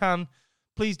 But if you can,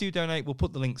 please do donate. We'll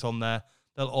put the links on there.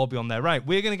 They'll all be on there. Right,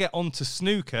 we're going to get on to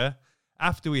snooker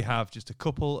after we have just a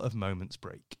couple of moments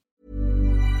break.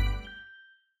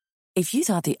 If you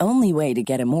thought the only way to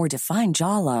get a more defined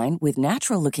jawline with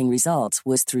natural-looking results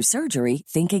was through surgery,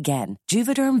 think again.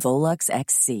 Juvederm Volux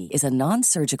XC is a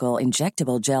non-surgical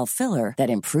injectable gel filler that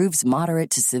improves moderate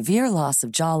to severe loss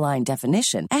of jawline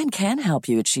definition and can help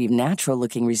you achieve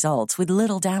natural-looking results with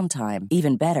little downtime.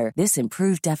 Even better, this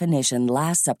improved definition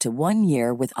lasts up to 1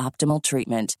 year with optimal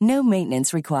treatment. No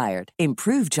maintenance required.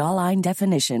 Improve jawline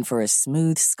definition for a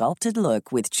smooth, sculpted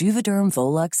look with Juvederm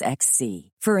Volux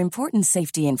XC. For important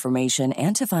safety information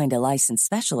and to find a licensed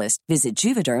specialist, visit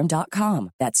Juvederm.com.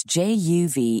 That's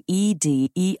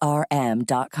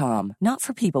JUVEDERM.com. Not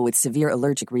for people with severe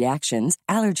allergic reactions,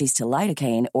 allergies to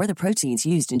lidocaine, or the proteins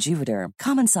used in Juvederm.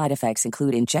 Common side effects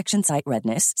include injection site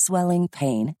redness, swelling,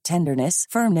 pain, tenderness,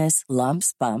 firmness,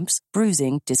 lumps, bumps,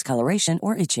 bruising, discoloration,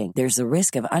 or itching. There's a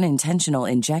risk of unintentional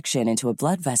injection into a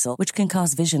blood vessel, which can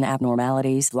cause vision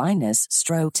abnormalities, blindness,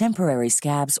 stroke, temporary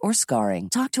scabs, or scarring.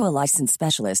 Talk to a licensed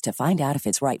specialist to find out if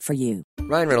it's right for you.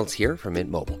 Ryan Reynolds here from Mint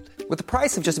Mobile. With the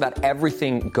price of just about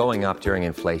everything going up during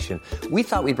inflation, we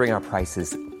thought we'd bring our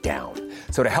prices down.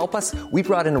 So to help us, we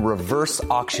brought in a reverse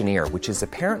auctioneer, which is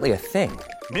apparently a thing.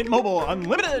 Mint Mobile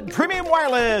Unlimited Premium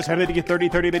Wireless. How to get 30,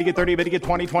 30, bit to get 30, bit to get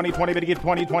 20, 20, 20, bit to get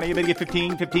 20, 20, bit to get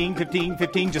 15, 15, 15,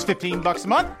 15, just $15 a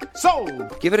month?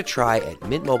 Sold! Give it a try at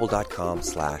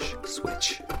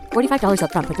mintmobile.com/switch. $45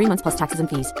 up front for 3 months plus taxes and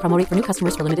fees. Promo rate for new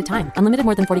customers for limited time. Unlimited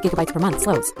more than 40 gigabytes per month.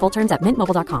 Slows full terms at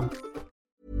mintmobile.com.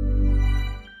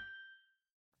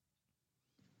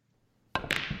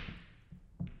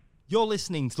 You're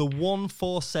listening to the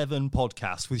 147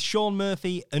 podcast with Sean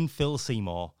Murphy and Phil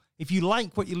Seymour. If you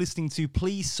like what you're listening to,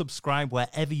 please subscribe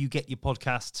wherever you get your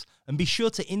podcasts and be sure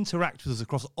to interact with us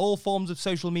across all forms of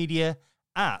social media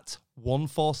at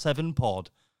 147pod.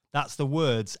 That's the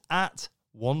words at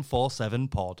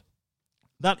 147pod.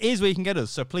 That is where you can get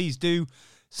us, so please do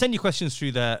send your questions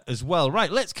through there as well.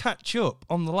 Right, let's catch up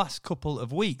on the last couple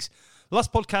of weeks. The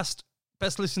last podcast,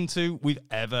 best listened to we've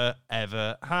ever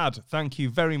had. Thank you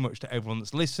very much to everyone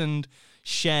that's listened,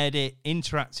 shared it,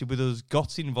 interacted with us,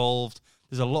 got involved.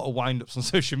 There's a lot of wind-ups on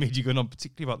social media going on,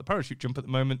 particularly about the parachute jump at the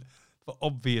moment, for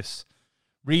obvious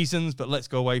reasons, but let's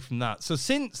go away from that. So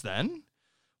since then,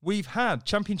 we've had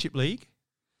Championship League,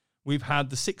 we've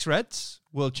had the Six Reds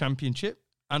World Championship,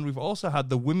 and we've also had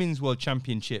the Women's World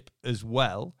Championship as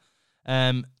well.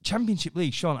 Championship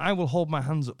League, Sean, I will hold my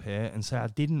hands up here and say I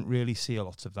didn't really see a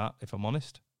lot of that, if I'm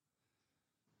honest.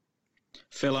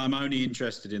 Phil, I'm only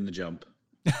interested in the jump.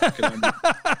 I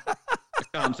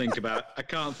can't think about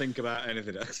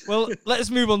anything else. Well, let's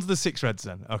move on to the Six Reds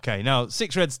then. Okay, now,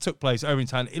 Six Reds took place over in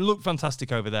Thailand. It looked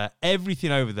fantastic over there.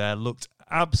 Everything over there looked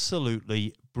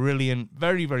absolutely brilliant.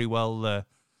 Very, very well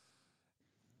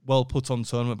put on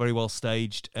tournament, very well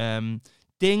staged.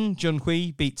 Ding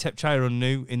Junhui beat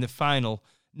Thepchaiyareonnu in the final.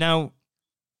 Now,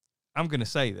 I'm going to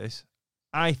say this.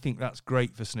 I think that's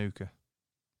great for snooker.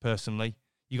 personally.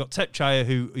 You got Tepchaya,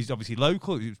 who is obviously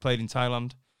local, who's played in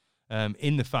Thailand,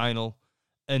 in the final.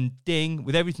 And Ding,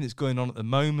 with everything that's going on at the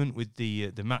moment, with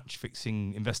the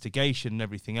match-fixing investigation and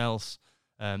everything else,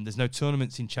 there's no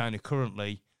tournaments in China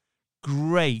currently.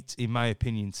 Great, in my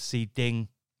opinion, to see Ding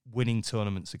winning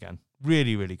tournaments again.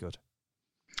 Really, really good.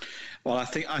 Well, I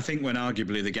think when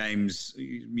arguably the game's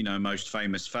most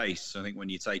famous face, I think when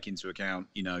you take into account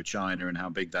China and how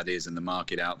big that is and the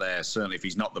market out there, certainly if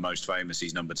he's not the most famous,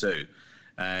 he's number 2.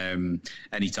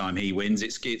 Anytime he wins,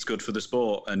 it's good for the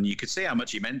sport, and you could see how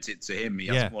much he meant it to him. He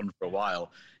hasn't won for a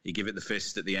while. He give it the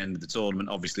fist at the end of the tournament,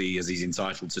 obviously, as he's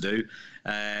entitled to do,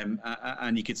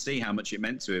 and you could see how much it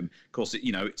meant to him. Of course,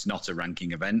 it's not a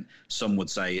ranking event. Some would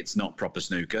say it's not proper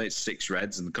snooker. It's 6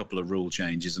 reds and a couple of rule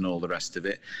changes and all the rest of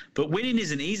it. But winning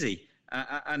isn't easy.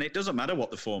 And it doesn't matter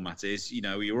what the format is.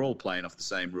 You're all playing off the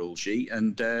same rule sheet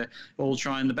and all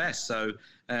trying the best. So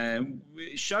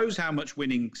it shows how much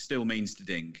winning still means to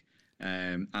Ding.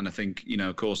 And I think,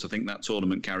 of course, I think that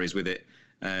tournament carries with it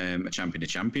a champion of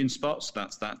champions spots.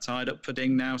 That's that tied up for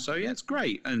Ding now. So, yeah, it's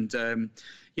great. And,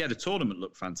 the tournament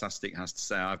looked fantastic, has to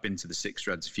say. I've been to the 6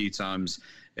 Reds a few times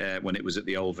when it was at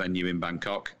the old venue in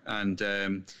Bangkok. And,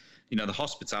 the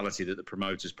hospitality that the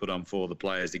promoters put on for the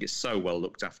players, they get so well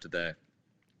looked after there,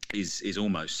 is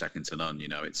almost second to none.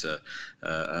 It's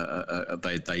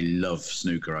they love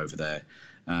snooker over there.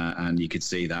 And you could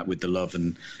see that with the love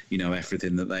and,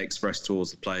 everything that they expressed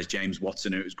towards the players. James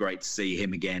Watson, it was great to see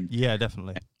him again. Yeah,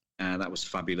 definitely. That was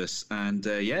fabulous. And,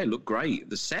 it looked great.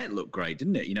 The set looked great,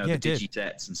 didn't it? The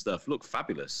digitets and stuff looked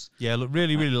fabulous. Yeah, it looked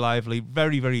really, really lively.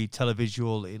 Very, very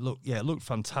televisual. It looked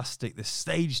fantastic. They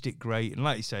staged it great. And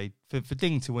like you say, for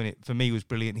Ding to win it, for me, was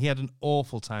brilliant. He had an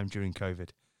awful time during COVID.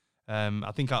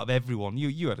 I think out of everyone,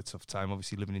 you had a tough time,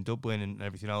 obviously, living in Dublin and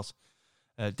everything else.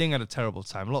 Ding had a terrible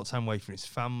time, a lot of time away from his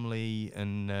family,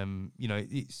 and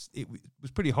it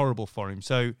was pretty horrible for him.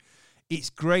 So it's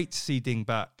great to see Ding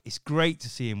back. It's great to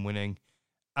see him winning.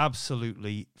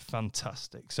 Absolutely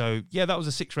fantastic. So yeah, that was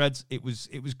a 6 Reds. It was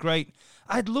great.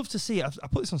 I'd love to see. I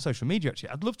put this on social media actually.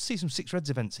 I'd love to see some 6 Reds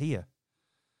events here.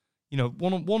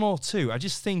 One or two. I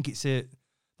just think it's that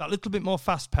little bit more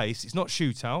fast paced. It's not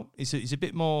shootout. It's a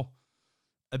bit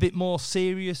more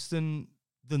serious than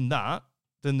that.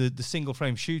 Than the single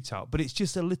frame shootout, but it's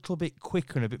just a little bit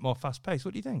quicker and a bit more fast paced.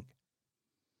 What do you think?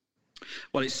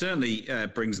 Well, it certainly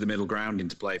brings the middle ground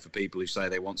into play for people who say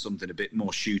they want something a bit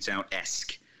more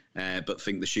shootout-esque, but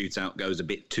think the shootout goes a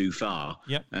bit too far.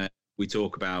 Yep. We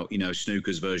talk about,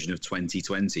 snooker's version of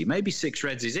 2020. Maybe 6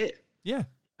 Reds is it. Yeah.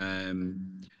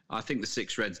 I think the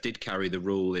 6 Reds did carry the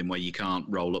rule in where you can't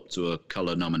roll up to a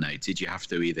colour nominated. You have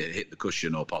to either hit the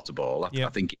cushion or pot a ball. I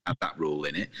think it had that rule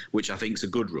in it, which I think is a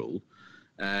good rule.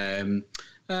 And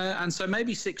so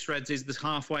maybe 6 Reds is the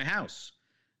halfway house.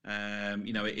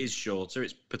 It is shorter.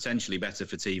 It's potentially better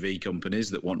for TV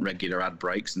companies that want regular ad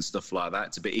breaks and stuff like that.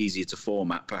 It's a bit easier to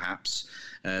format, perhaps.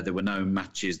 There were no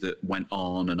matches that went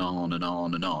on and on and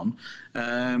on and on.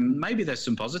 Maybe there's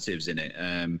some positives in it.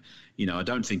 I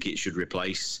don't think it should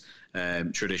replace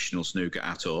traditional snooker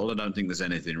at all. I don't think there's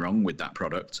anything wrong with that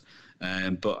product.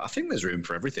 But I think there's room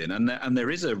for everything. And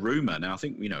there is a rumour. Now, I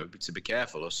think, to be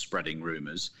careful of spreading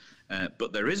rumours,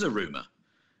 but there is a rumour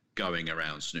going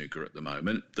around snooker at the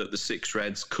moment that the 6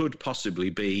 Reds could possibly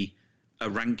be a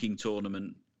ranking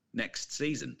tournament next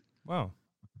season. Wow.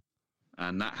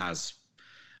 And that has...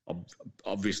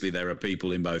 Obviously, there are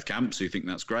people in both camps who think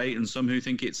that's great and some who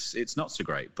think it's not so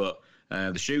great. But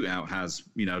the shootout has,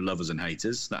 lovers and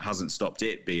haters. That hasn't stopped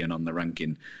it being on the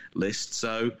ranking list.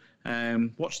 So...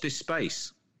 watch this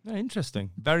space. Yeah, interesting.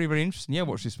 Very, very interesting. Yeah,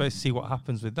 watch this space to see what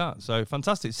happens with that. So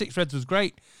fantastic. 6 Reds was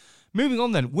great. Moving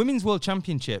on then, Women's World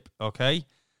Championship. Okay.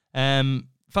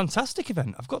 Fantastic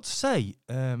event, I've got to say.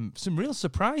 Some real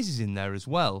surprises in there as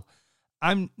well.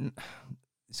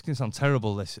 It's going to sound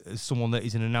terrible, this, as someone that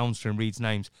is an announcer and reads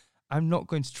names. I'm not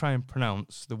going to try and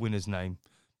pronounce the winner's name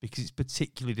because it's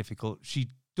particularly difficult. She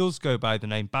does go by the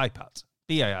name Baipat.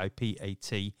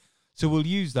 Baipat. So we'll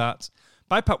use that.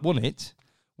 Baipat won it,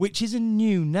 which is a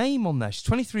new name on there. She's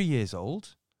 23 years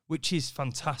old, which is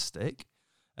fantastic.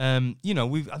 I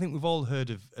think we've all heard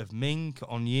of Mink,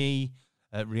 Onyi,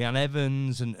 Rhian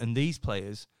Evans, and these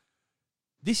players.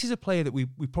 This is a player that we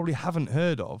probably haven't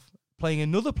heard of, playing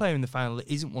another player in the final that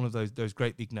isn't one of those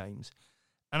great big names.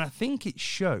 And I think it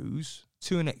shows,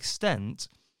 to an extent,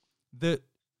 that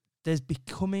there's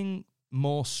becoming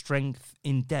more strength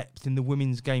in depth in the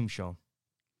women's game, Sean.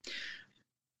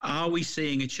 Are we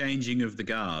seeing a changing of the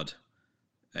guard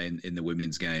in the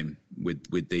women's game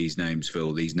with these names,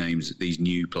 Phil, these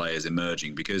new players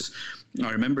emerging. Because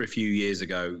I remember a few years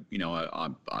ago,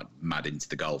 I'm mad into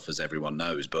the golf, as everyone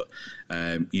knows, but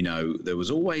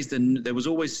it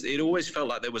always felt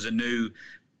like there was a new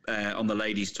on the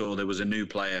ladies tour, there was a new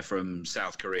player from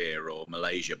South Korea or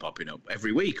Malaysia popping up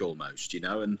every week almost,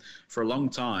 and for a long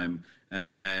time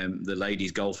the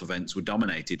ladies golf events were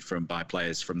dominated by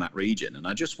players from that region. And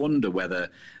I just wonder whether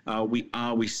are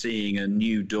we seeing a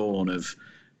new dawn of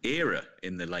era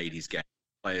in the ladies game.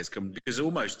 Players come, because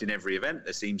almost in every event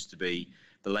there seems to be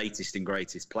the latest and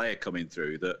greatest player coming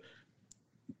through that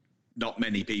not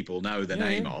many people know the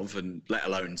name of, and let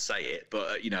alone say it,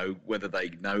 but whether they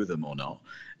know them or not.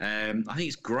 I think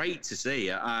it's great to see,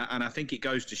 and I think it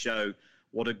goes to show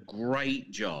what a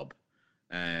great job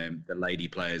the lady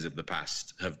players of the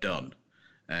past have done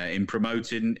in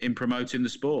promoting the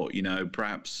sport.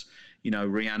 Perhaps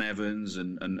Rhiannon Evans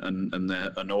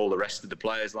and all the rest of the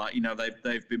players, like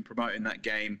they've been promoting that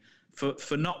game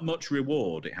for not much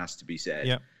reward, it has to be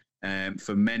said,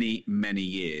 for many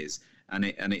years. And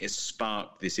it has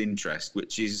sparked this interest,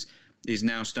 which is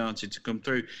now started to come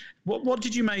through. What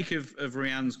did you make of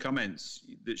Rhiannon's comments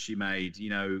that she made,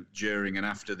 during and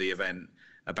after the event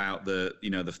about the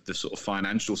sort of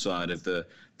financial side of the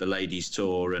ladies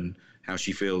tour, and how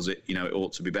she feels it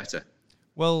ought to be better?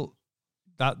 Well,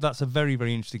 that's a very,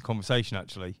 very interesting conversation,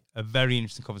 actually. A very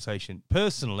interesting conversation.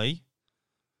 Personally,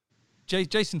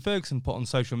 Jason Ferguson put on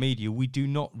social media, we do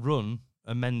not run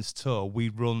a men's tour. We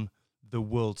run the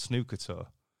World Snooker Tour,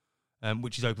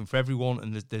 which is open for everyone,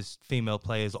 and there's female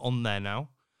players on there now,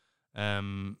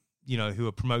 who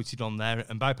are promoted on there,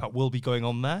 and BiPAP will be going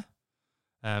on there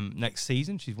next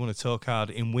season. She's won a tour card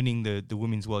in winning the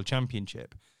Women's World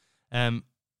Championship.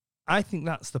 I think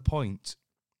that's the point.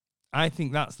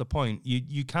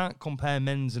 You can't compare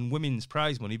men's and women's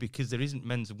prize money, because there isn't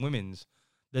men's and women's.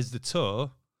 There's the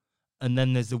tour, and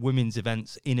then there's the women's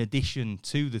events in addition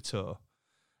to the tour.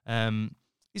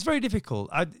 It's very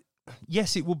difficult.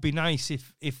 Yes, it would be nice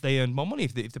if they earned more money,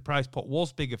 if the prize pot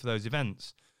was bigger for those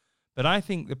events. But I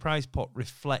think the prize pot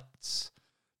reflects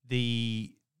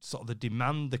the sort of the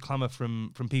demand, the clamour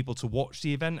from people to watch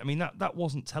the event. I mean, that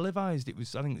wasn't televised. It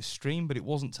was, I think, it was streamed, but it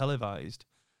wasn't televised.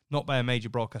 Not by a major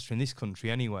broadcaster in this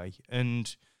country anyway.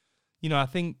 And, I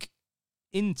think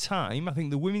in time, I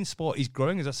think the women's sport is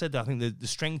growing. As I said, I think the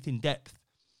strength in depth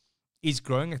is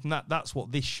growing. I think that's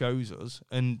what this shows us.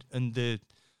 And the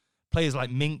players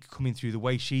like Mink coming through, the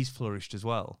way she's flourished as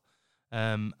well.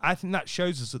 I think that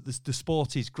shows us that the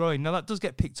sport is growing. Now, that does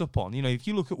get picked up on. If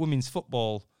you look at women's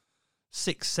football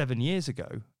 6-7 years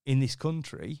ago in this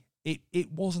country,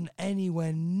 it wasn't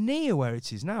anywhere near where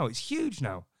it is now. It's huge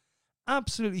now.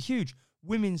 Absolutely huge.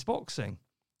 Women's boxing,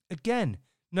 again,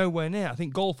 nowhere near. I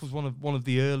think golf was one of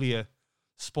the earlier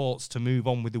sports to move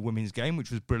on with the women's game,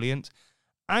 which was brilliant.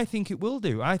 I think it will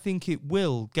do. I think it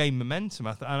will gain momentum.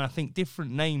 And I think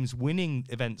different names winning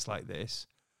events like this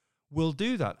will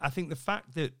do that. I think the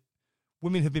fact that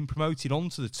women have been promoted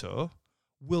onto the tour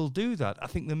will do that. I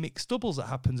think the mixed doubles that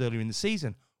happens earlier in the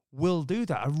season will do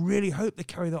that. I really hope they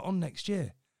carry that on next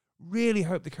year. Really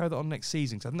hope they carry that on next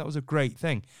season, because I think that was a great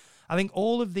thing. I think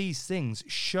all of these things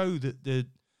show that the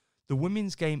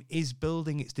women's game is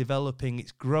building, it's developing,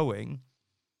 it's growing.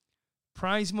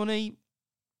 Prize money,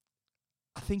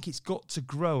 I think it's got to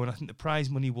grow, and I think the prize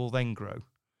money will then grow.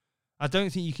 I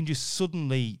don't think you can just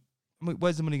suddenly... I mean,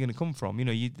 where's the money going to come from?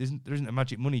 There isn't a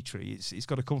magic money tree. It's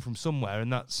got to come from somewhere,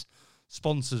 and that's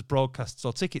sponsors, broadcasts,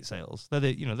 or ticket sales. They're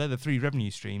the three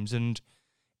revenue streams, and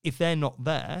if they're not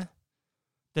there,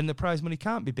 then the prize money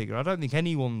can't be bigger. I don't think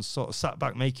anyone's sort of sat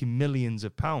back making millions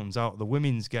of pounds out of the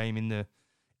women's game in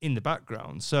the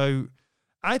background. So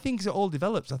I think as it all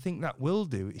develops, I think that will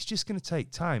do. It's just going to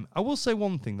take time. I will say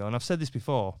one thing, though, and I've said this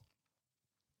before.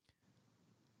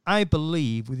 I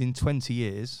believe within 20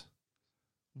 years,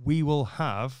 we will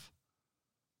have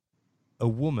a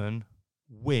woman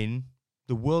win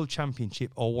the World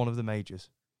Championship or one of the majors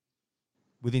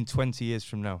within 20 years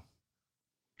from now.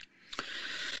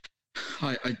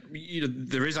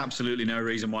 There is absolutely no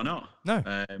reason why not. No,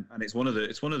 and it's one of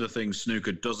the things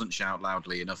snooker doesn't shout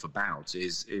loudly enough about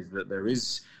is that there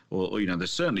is, or there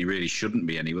certainly really shouldn't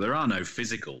be any. Well, there are no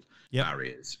physical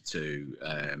barriers to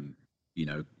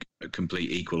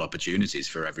complete equal opportunities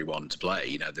for everyone to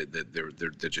play.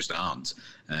 There just aren't.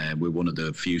 We're one of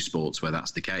the few sports where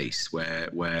that's the case,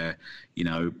 where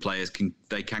players can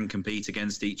compete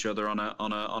against each other on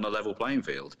a level playing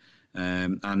field,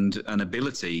 and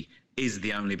ability is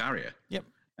the only barrier. Yep.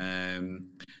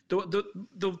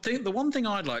 The one thing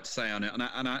I'd like to say on it, and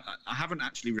I haven't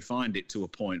actually refined it to a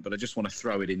point, but I just want to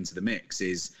throw it into the mix,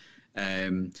 is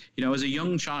As a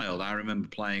young child, I remember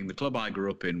playing. The club I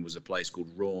grew up in was a place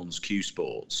called Raunds Q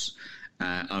Sports,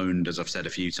 owned, as I've said a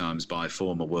few times, by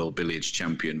former world billiards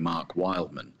champion Mark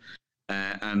Wildman.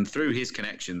 And through his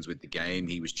connections with the game,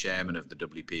 he was chairman of the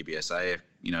WPBSA,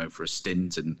 for a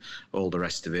stint and all the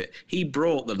rest of it. He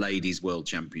brought the Ladies World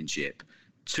Championship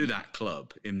to that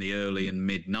club in the early and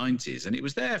mid-90s. And it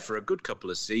was there for a good couple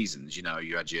of seasons.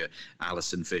 You had your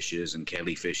Alison Fishers and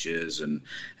Kelly Fishers and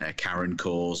Karen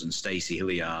Kors and Stacey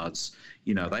Hilliards.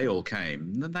 They all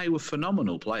came. And they were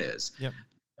phenomenal players. Yep.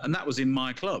 And that was in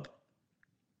my club.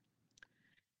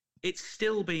 It's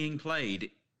still being played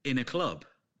in a club.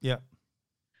 Yeah.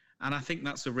 And I think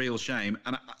that's a real shame.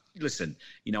 And listen,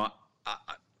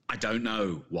 I don't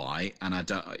know why, and I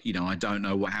don't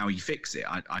know how you fix it.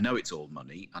 I know it's all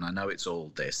money, and I know it's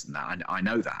all this and that. I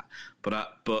know that,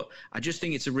 but I just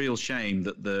think it's a real shame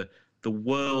that the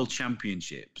World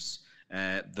Championships,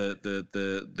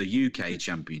 the UK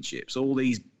Championships, all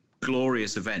these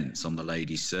glorious events on the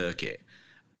ladies' circuit,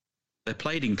 they're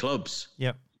played in clubs.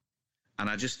 Yep. And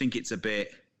I just think it's a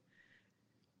bit.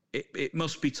 It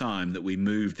must be time that we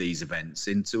move these events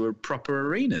into a proper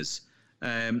arenas.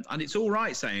 And it's all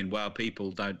right saying, well,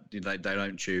 people don't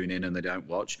tune in and they don't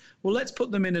watch. Well, let's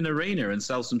put them in an arena and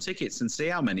sell some tickets and see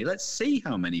how many. Let's see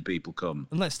how many people come.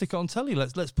 And let's stick it on telly.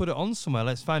 Let's put it on somewhere.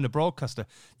 Let's find a broadcaster.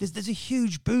 There's a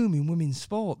huge boom in women's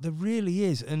sport. There really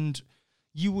is. And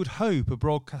you would hope a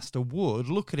broadcaster would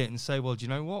look at it and say, well, do you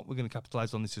know what? We're going to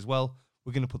capitalise on this as well.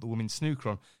 We're going to put the women's snooker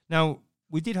on. Now,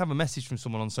 we did have a message from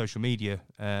someone on social media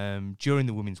during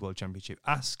the Women's World Championship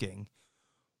asking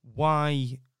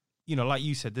why, like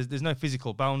you said, there's no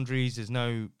physical boundaries, there's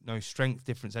no strength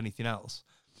difference, anything else.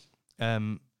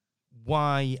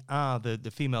 Why are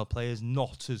the female players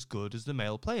not as good as the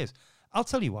male players? I'll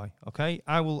tell you why, okay?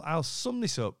 I'll sum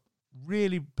this up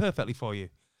really perfectly for you.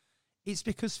 It's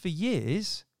because for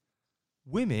years,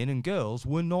 women and girls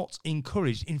were not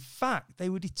encouraged. In fact, they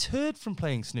were deterred from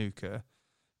playing snooker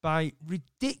by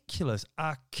ridiculous,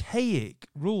 archaic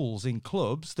rules in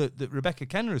clubs that Rebecca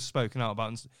Kenner has spoken out about.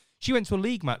 And she went to a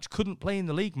league match, couldn't play in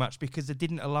the league match because they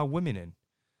didn't allow women in.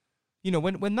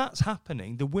 When that's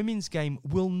happening, the women's game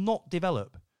will not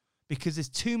develop because there's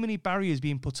too many barriers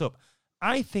being put up.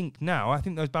 I think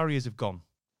those barriers have gone.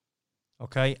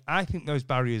 Okay? I think those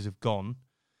barriers have gone.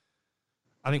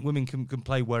 I think women can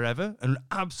play wherever, and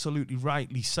absolutely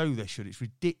rightly so they should. It's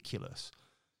ridiculous.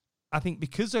 I think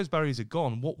because those barriers are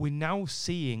gone, what we're now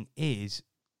seeing is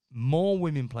more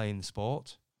women playing the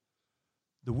sport.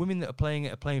 The women that are playing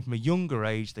it are playing from a younger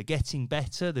age. They're getting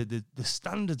better. The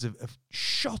standards have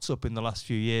shot up in the last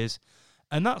few years.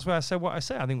 And that's why I say what I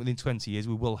say. I think within 20 years,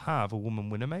 we will have a woman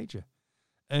win a major.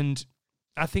 And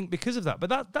I think because of that.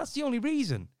 But that's the only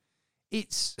reason.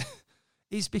 It's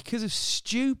because of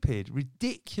stupid,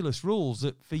 ridiculous rules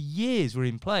that for years were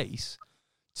in place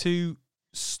to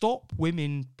stop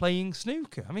women playing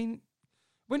snooker. I mean,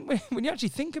 when you actually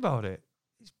think about it,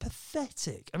 it's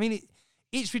pathetic. I mean,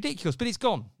 it's ridiculous, but it's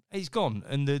gone. It's gone.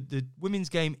 And the women's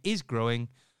game is growing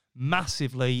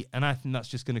massively, and I think that's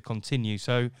just going to continue.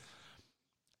 So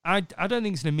I don't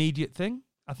think it's an immediate thing.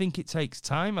 I think it takes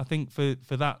time. I think for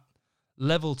that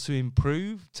level to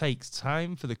improve takes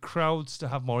time. For the crowds to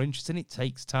have more interest in it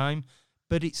takes time.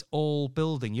 But it's all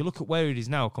building. You look at where it is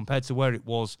now compared to where it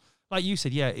was. Like you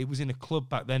said, yeah, it was in a club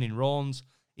back then in Raunds.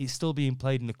 It's still being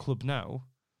played in a club now.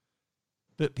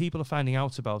 But people are finding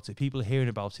out about it. People are hearing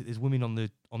about it. There's women on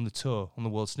the tour, on the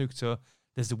World Snooker Tour.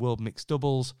 There's the World Mixed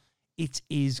Doubles. It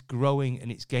is growing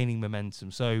and it's gaining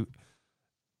momentum. So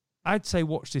I'd say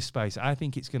watch this space. I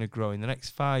think it's going to grow in the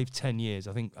next 5-10 years.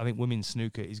 I think women's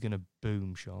snooker is going to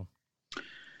boom, Sean.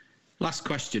 Last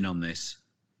question on this.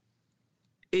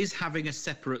 Is having a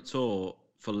separate tour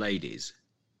for ladies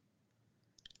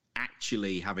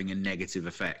actually having a negative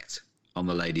effect on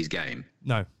the ladies' game?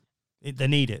 No. They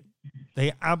need it.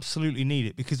 They absolutely need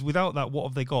it, because without that, what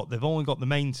have they got? They've only got the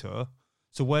main tour.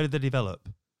 So where do they develop?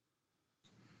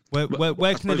 Where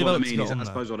can they develop? I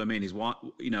suppose what I mean is, what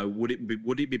would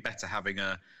it be better having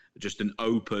just an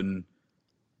open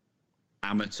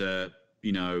amateur,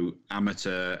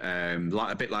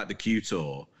 like a bit like the Q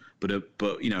Tour, but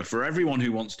for everyone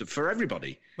who wants to, for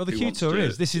everybody. Well, the Q Tour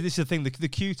is this is the thing. The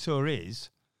Q Tour is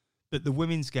that the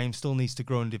women's game still needs to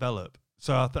grow and develop.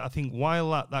 So I think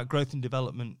while that growth and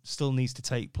development still needs to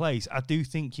take place, I do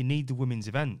think you need the women's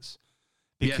events.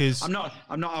 Because yeah,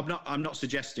 I'm not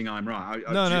suggesting I'm right.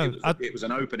 It was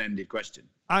an open-ended question.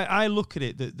 I look at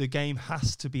it that the game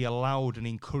has to be allowed and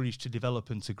encouraged to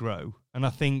develop and to grow. And I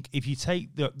think if you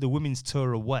take the women's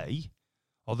tour away,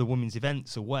 or the women's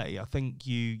events away, I think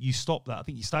you stop that. I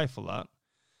think you stifle that.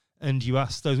 and you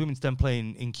ask those women to then play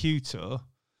in Q Tour,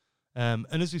 and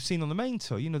as we've seen on the main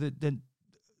tour, you know,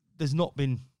 there's not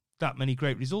been that many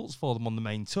great results for them on the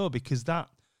main tour because the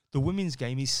women's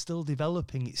game is still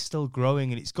developing, it's still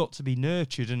growing, and it's got to be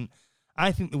nurtured. And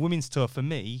I think the women's tour, for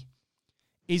me,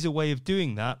 is a way of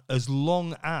doing that, as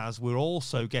long as we're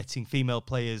also getting female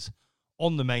players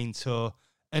on the main tour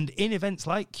and in events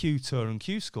like Q Tour and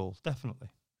Q School, definitely.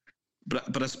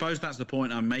 But I suppose that's the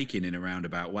point I'm making in a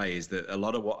roundabout way, is that a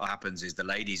lot of what happens is the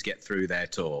ladies get through their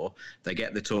tour, they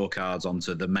get the tour cards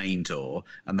onto the main tour,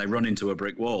 and they run into a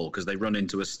brick wall because they run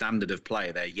into a standard of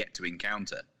play they're yet to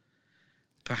encounter.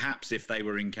 Perhaps if they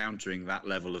were encountering that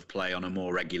level of play on a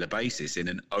more regular basis in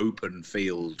an open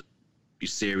field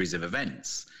series of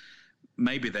events,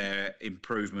 maybe their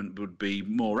improvement would be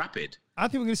more rapid. I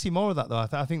think we're going to see more of that, though.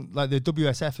 I think like the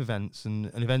WSF events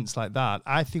and events like that,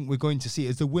 I think we're going to see,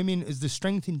 as the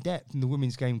strength in depth in the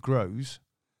women's game grows,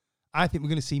 I think we're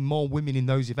going to see more women in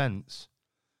those events.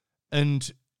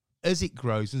 And as it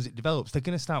grows, as it develops, they're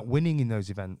going to start winning in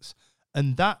those events.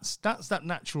 And that's that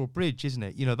natural bridge, isn't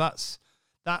it? You know, that's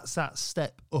that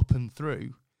step up and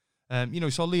through. You know,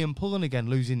 saw Liam Pullen again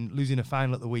losing a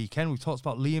final at the weekend. We've talked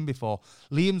about Liam before.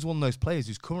 Liam's one of those players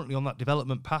who's currently on that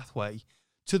development pathway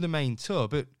to the main tour,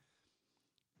 but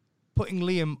putting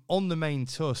Liam on the main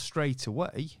tour straight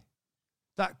away,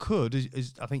 that could,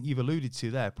 as I think you've alluded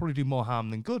to there, probably do more harm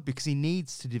than good, because he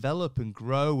needs to develop and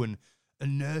grow and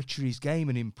nurture his game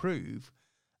and improve.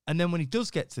 And then when he does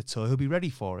get to the tour, he'll be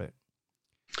ready for it.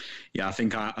 Yeah, I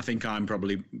think I'm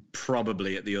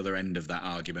probably at the other end of that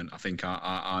argument. I think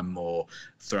I'm more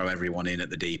throw everyone in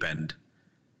at the deep end,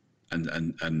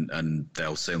 and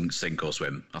they'll sink or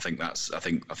swim. I think that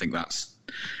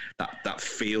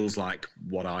feels like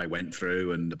what I went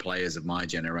through, and the players of my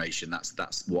generation.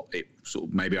 That's what it sort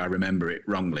of, maybe I remember it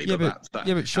wrongly, but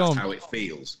Sean, that's how it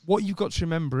feels. What you've got to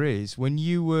remember is when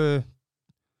you were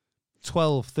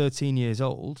 12, 13 years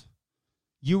old,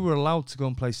 you were allowed to go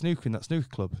and play snooker in that snooker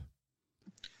club.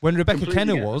 When Rebecca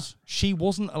Kenner was, she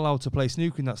wasn't allowed to play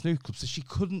snooker in that snooker club, so she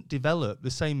couldn't develop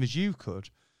the same as you could.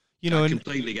 You know, I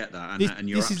completely get that, and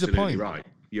you're absolutely right.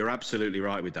 You're absolutely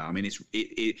right with that. I mean,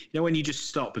 you know, when you just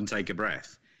stop and take a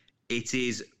breath, it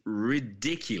is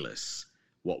ridiculous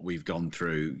what we've gone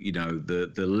through. You know,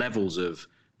 the levels of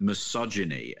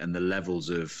misogyny and the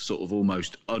levels of sort of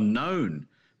almost unknown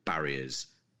barriers.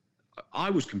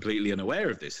 I was completely unaware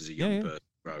of this as a young person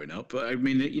growing up. But I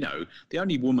mean, you know, the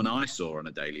only woman I saw on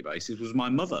a daily basis was my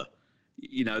mother.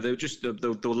 You know, they were just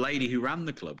the lady who ran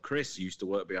the club, Chris, used to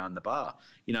work behind the bar.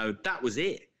 You know, that was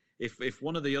it. If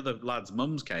one of the other lads'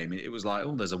 mums came, it was like,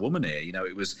 oh, there's a woman here. You know,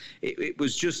 it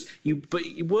was just you, but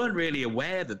you weren't really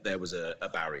aware that there was a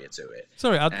barrier to it.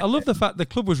 Sorry, I love the fact the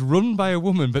club was run by a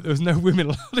woman, but there was no women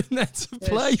allowed in there to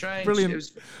play.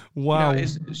 Brilliant! Wow, you know,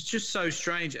 it's just so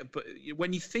strange. But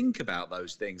when you think about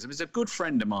those things, there's a good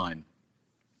friend of mine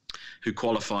who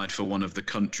qualified for one of the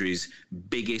country's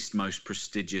biggest, most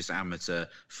prestigious amateur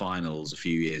finals a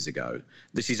few years ago.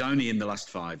 This is only in the last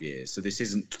 5 years, so this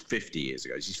isn't 50 years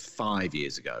ago. This is 5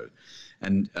 years ago.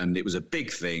 And it was a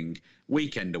big thing,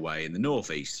 weekend away in the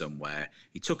northeast somewhere.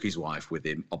 He took his wife with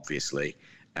him, obviously,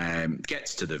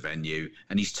 gets to the venue,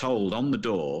 and he's told on the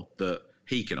door that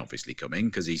he can obviously come in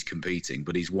because he's competing,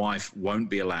 but his wife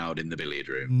won't be allowed in the billiard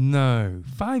room. No.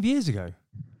 5 years ago?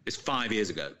 It's 5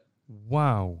 years ago.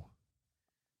 Wow.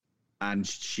 And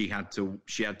she had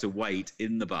to wait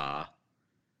in the bar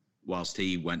whilst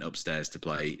he went upstairs to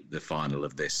play the final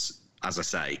of this. As I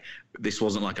say, this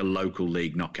wasn't like a local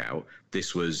league knockout.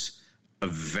 This was a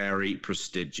very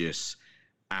prestigious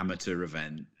amateur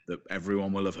event that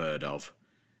everyone will have heard of.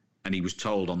 And he was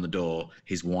told on the door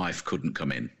his wife couldn't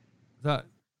come in. That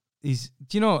is,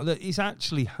 do you know, that it's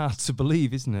actually hard to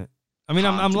believe, isn't it? I mean,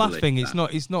 I'm laughing. It's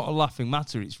not a laughing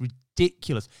matter. It's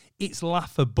ridiculous. It's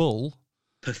laughable.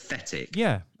 Pathetic.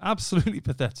 Yeah, absolutely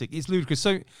pathetic. It's ludicrous.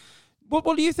 So,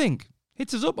 what do you think?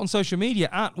 Hit us up on social media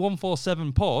at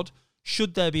 147pod.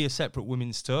 Should there be a separate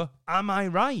women's tour? Am I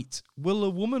right? Will a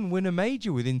woman win a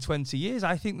major within 20 years?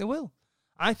 I think they will.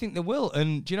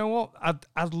 And do you know what?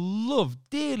 I'd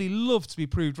dearly love to be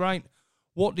proved right.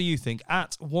 What do you think?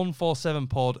 At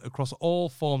 147pod across all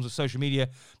forms of social media.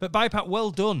 But BiPAP,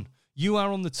 well done. You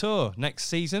are on the tour next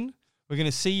season. We're going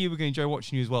to see you. We're going to enjoy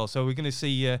watching you as well. So we're going to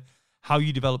see how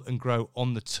you develop and grow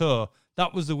on the tour.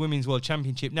 That was the Women's World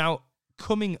Championship. Now,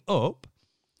 coming up,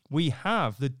 we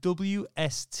have the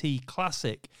WST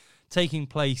Classic taking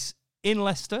place in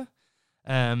Leicester.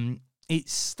 I know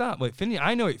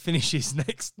it finishes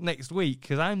next week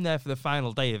because I'm there for the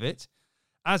final day of it.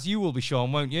 As you will be,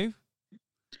 Sean, won't you?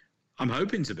 I'm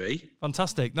hoping to be.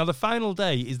 Fantastic. Now, the final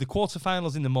day is the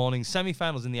quarterfinals in the morning,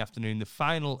 semi-finals in the afternoon, the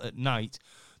final at night.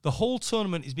 The whole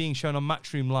tournament is being shown on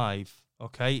Matchroom Live,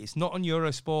 okay? It's not on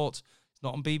Eurosport, it's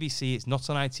not on BBC, it's not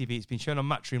on ITV, it's been shown on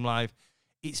Matchroom Live.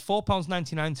 It's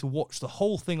 £4.99 to watch the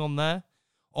whole thing on there,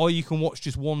 or you can watch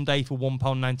just one day for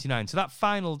 £1.99. So that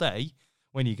final day,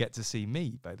 when you get to see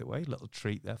me, by the way, little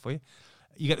treat there for you,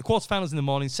 you get the quarterfinals in the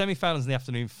morning, semi-finals in the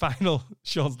afternoon, final.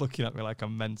 Sean's looking at me like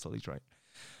I'm mentally trained.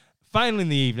 Final in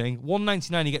the evening,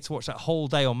 $1.99, you get to watch that whole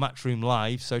day on Matchroom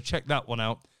Live, so check that one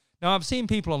out. Now, I've seen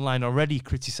people online already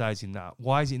criticising that.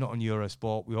 Why is it not on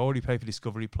Eurosport? We already pay for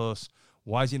Discovery Plus.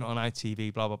 Why is it not on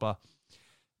ITV? Blah, blah, blah.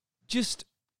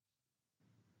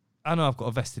 I know I've got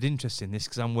a vested interest in this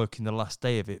because I'm working the last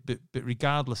day of it, but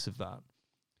regardless of that,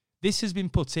 this has been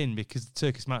put in because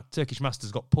the Turkish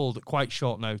Masters got pulled at quite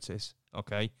short notice,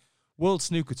 okay? World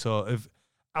Snooker Tour have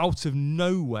out of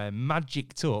nowhere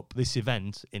magicked up this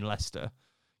event in Leicester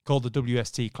called the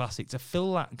WST Classic to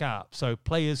fill that gap so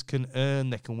players can earn,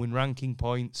 they can win ranking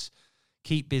points,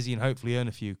 keep busy and hopefully earn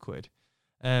a few quid.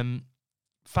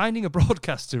 Finding a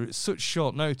broadcaster at such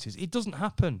short notice, it doesn't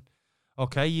happen.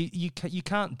 Okay, you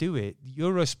can't do it.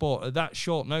 Eurosport at that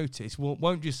short notice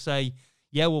won't just say,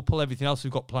 yeah, we'll pull everything else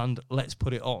we've got planned, let's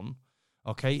put it on.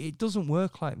 Okay, it doesn't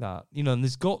work like that. You know, and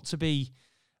there's got to be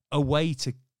a way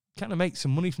to kind of make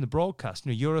some money from the broadcast.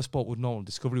 You know, Eurosport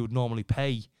Discovery would normally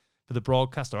pay for the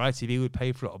broadcast, or ITV would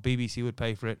pay for it, or BBC would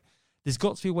pay for it. There's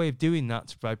got to be a way of doing that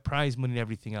to provide prize money and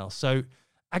everything else. So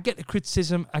I get the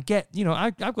criticism. I get, you know,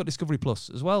 I've got Discovery Plus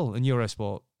as well and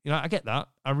Eurosport. You know, I get that.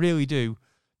 I really do.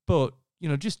 But, you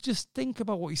know, just think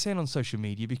about what you're saying on social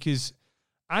media, because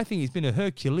I think it's been a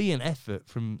Herculean effort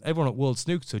from everyone at World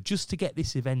Snooker Tour just to get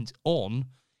this event on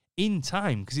in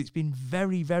time, because it's been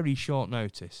very, very short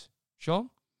notice. Sean?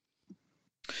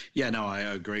 Yeah, no, I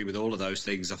agree with all of those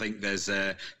things. I think there's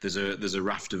a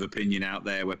raft of opinion out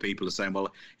there where people are saying,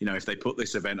 well, you know, if they put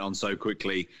this event on so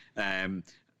quickly,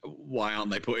 why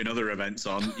aren't they putting other events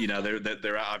on? You know,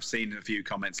 I've seen a few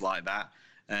comments like that.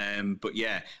 But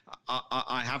yeah,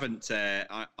 I haven't.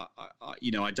 I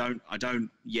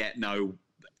don't yet know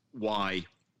why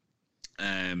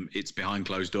it's behind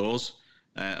closed doors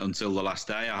until the last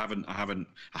day. I haven't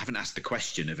asked the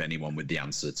question of anyone with the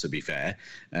answer, to be fair.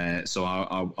 So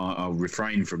I'll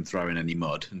refrain from throwing any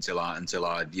mud until I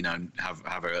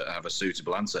have a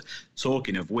suitable answer.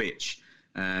 Talking of which,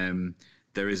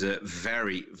 there is a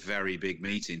very, very big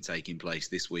meeting taking place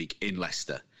this week in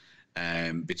Leicester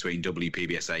between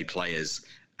WPBSA players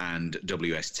and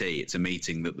WST. It's a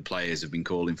meeting that the players have been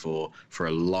calling for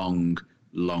a long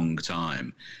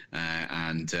time,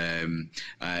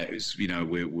 it's, you know,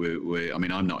 I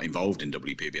mean, I'm not involved in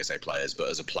WPBSA players, but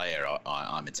as a player,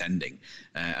 I'm attending,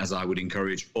 as I would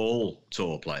encourage all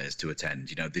tour players to attend.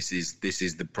 You know, this is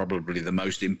probably the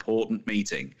most important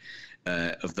meeting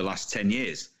of the last 10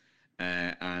 years.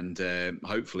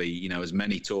 Hopefully, you know, as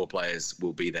many tour players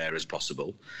will be there as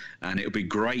possible, and it'll be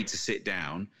great to sit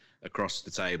down across the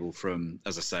table from,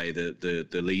 as I say, the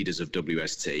leaders of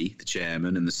WST, the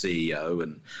chairman and the CEO,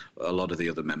 and a lot of the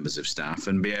other members of staff,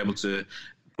 and be able to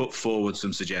put forward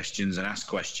some suggestions and ask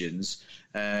questions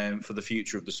for the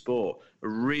future of the sport. A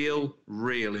real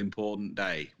important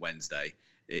day, Wednesday,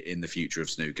 in the future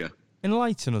of snooker.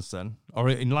 Enlighten us then,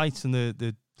 or enlighten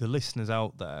the listeners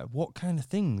out there. What kind of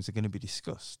things are going to be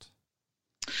discussed?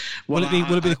 Will it be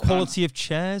the quality of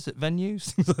chairs at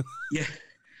venues? Yeah.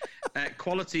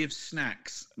 Quality of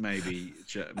snacks, maybe.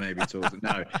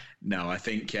 No. I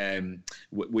think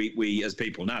we, as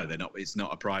people know, it's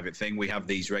not a private thing. We have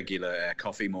these regular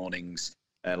coffee mornings,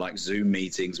 like Zoom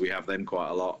meetings. We have them quite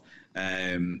a lot.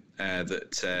 You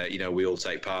know, we all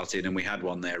take part in, and we had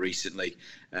one there recently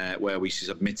where we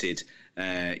submitted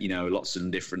you know, lots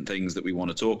of different things that we want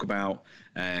to talk about.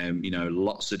 You know,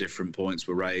 lots of different points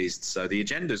were raised, so the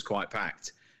agenda's quite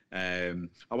packed. I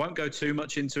won't go too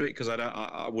much into it because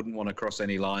I wouldn't want to cross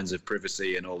any lines of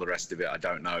privacy and all the rest of it. I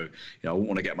don't know. You know, I wouldn't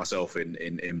want to get myself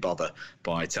in bother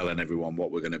by telling everyone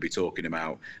what we're going to be talking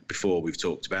about before we've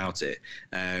talked about it.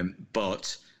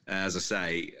 But as I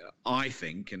say, I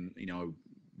think, and you know,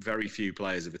 very few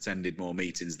players have attended more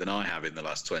meetings than I have in the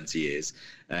last 20 years.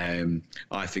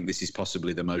 I think this is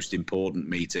possibly the most important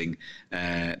meeting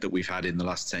that we've had in the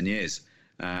last 10 years.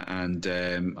 You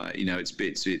know,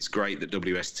 it's great that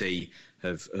WST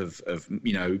have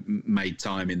you know, made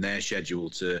time in their schedule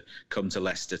to come to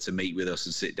Leicester to meet with us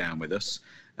and sit down with us,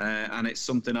 and it's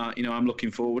something I'm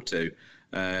looking forward to.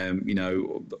 You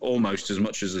know, almost as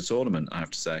much as the tournament, I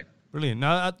have to say. Brilliant.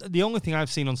 Now, the only thing I've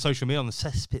seen on social media, on the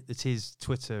cesspit that is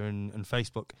Twitter and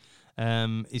Facebook,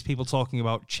 is people talking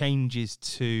about changes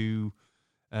to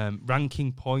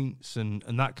ranking points and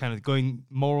that kind of going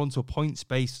more onto a points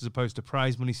based as opposed to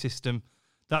prize money system.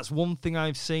 That's one thing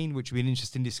I've seen, which would be an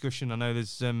interesting discussion. I know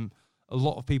there's a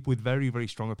lot of people with very, very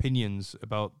strong opinions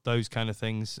about those kind of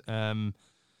things.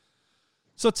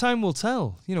 So time will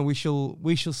tell. You know, we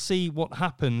shall see what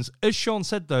happens. As Sean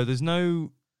said, though, there's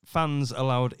no fans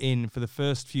allowed in for the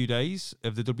first few days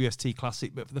of the WST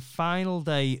Classic, but for the final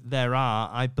day there are.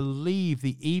 I believe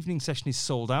the evening session is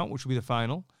sold out, which will be the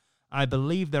final. I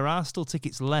believe there are still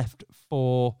tickets left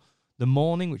for the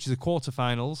morning, which is the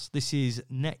quarterfinals. This is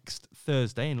next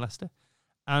Thursday in Leicester.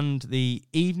 And the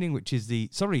evening, which is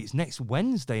it's next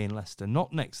Wednesday in Leicester,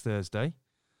 not next Thursday.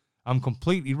 I'm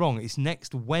completely wrong. It's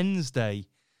next Wednesday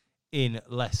in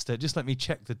Leicester. Just let me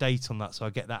check the date on that so I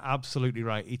get that absolutely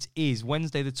right. It is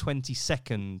Wednesday the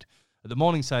 22nd at the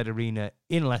Morningside Arena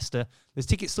in Leicester. There's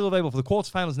tickets still available for the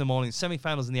quarterfinals in the morning,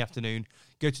 semi-finals in the afternoon.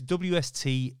 Go to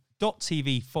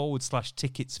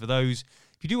wst.tv/tickets for those.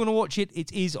 If you do want to watch it,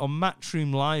 it is on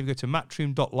Matchroom Live. Go to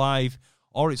matchroom.live,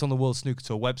 or it's on the World Snooker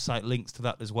Tour website. Links to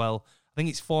that as well. I think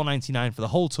it's $4.99 for the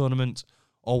whole tournament,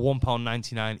 or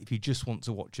 £1.99 if you just want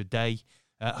to watch a day.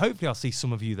 Hopefully I'll see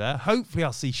some of you there. Hopefully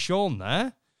I'll see Sean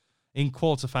there in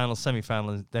quarterfinal,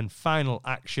 semi-final, then final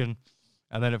action.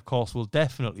 And then, of course, we'll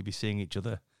definitely be seeing each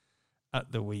other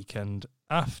at the weekend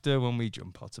after when we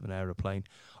jump out of an aeroplane.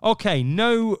 Okay,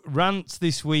 no rants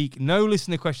this week, no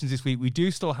listener questions this week. We do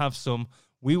still have some.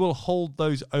 We will hold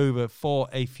those over for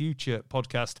a future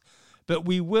podcast, but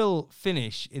we will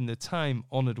finish in the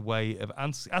time-honoured way of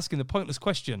asking the pointless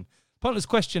question. Pointless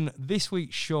question this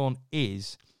week, Sean,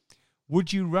 is,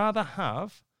 would you rather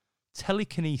have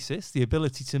telekinesis, the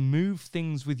ability to move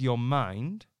things with your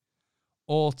mind,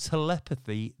 or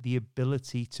telepathy, the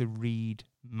ability to read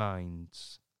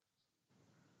minds?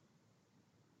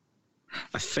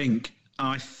 I think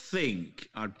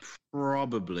I'd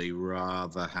probably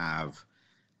rather have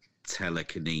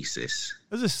telekinesis.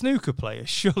 As a snooker player,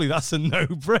 surely that's a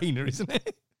no-brainer, isn't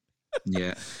it?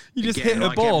 Yeah. You just hit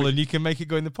a ball and you can make it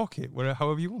go in the pocket,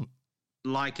 however you want.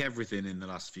 Like everything in the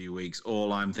last few weeks,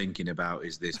 all I'm thinking about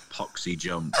is this poxy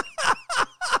jump.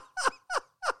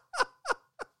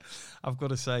 I've got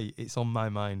to say, it's on my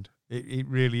mind. It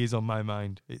really is on my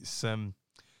mind. It's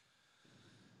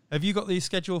have you got the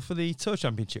schedule for the Tour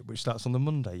Championship, which starts on the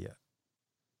Monday yet?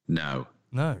 No.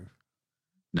 No.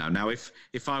 Now, if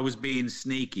I was being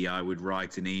sneaky, I would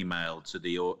write an email to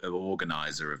the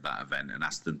organizer of that event and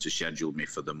ask them to schedule me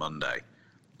for the Monday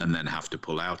and then have to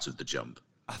pull out of the jump.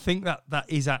 I think that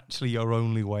is actually your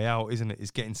only way out, isn't it?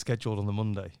 Is getting scheduled on the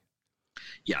Monday.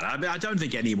 Yeah, I don't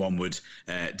think anyone would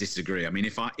disagree. I mean,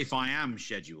 if I am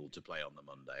scheduled to play on the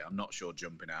Monday, I'm not sure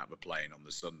jumping out of a plane on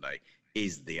the Sunday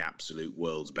is the absolute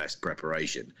world's best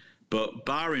preparation. But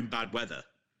barring bad weather,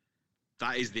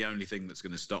 that is the only thing that's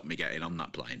going to stop me getting on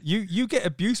that plane. You get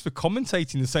abuse for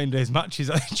commentating the same day's matches.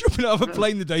 Jumping out of a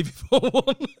plane the day before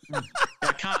one.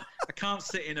 I can't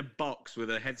sit in a box with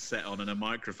a headset on and a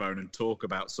microphone and talk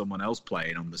about someone else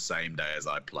playing on the same day as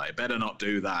I play. Better not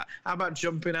do that. How about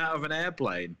jumping out of an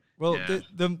airplane? Well, yeah.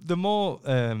 the more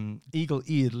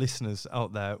eagle-eared listeners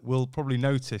out there will probably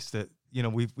notice that, you know,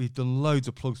 we've done loads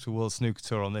of plugs for World Snooker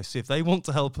Tour on this. If they want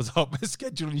to help us out by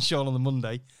scheduling Sean on the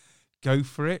Monday, go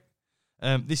for it.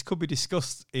 This could be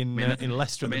discussed in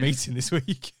Leicester at the meeting this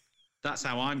week. That's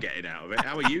how I'm getting out of it.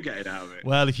 How are you getting out of it?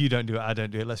 Well, if you don't do it, I don't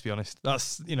do it. Let's be honest.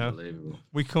 That's, you know,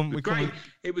 we come.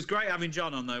 It was great having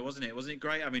John on, though, wasn't it? Wasn't it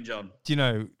great having John? Do you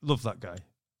know? Love that guy.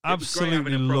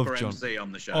 Absolutely love John. MC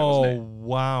on the show.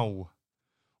 Oh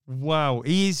wow!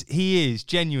 He is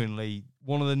genuinely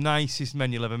one of the nicest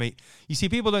men you'll ever meet. You see,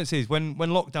 people don't see this when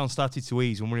lockdown started to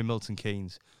ease when we were in Milton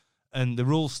Keynes, and the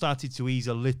rules started to ease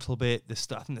a little bit. I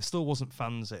think there still wasn't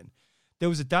fans in. There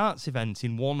was a darts event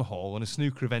in one hall and a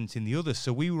snooker event in the other.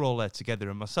 So we were all there together,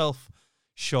 and myself,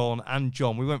 Sean, and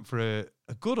John, we went for a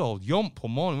good old yomp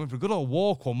one morning. We went for a good old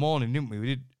walk one morning, didn't we? We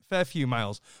did a fair few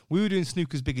miles. We were doing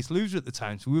Snooker's Biggest Loser at the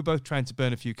time, so we were both trying to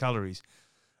burn a few calories.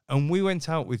 And we went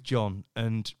out with John,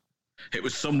 and it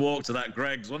was some walk to that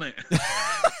Greg's, wasn't it?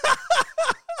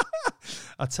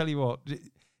 I tell you what,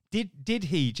 did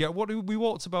he? We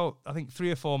walked about, I think, 3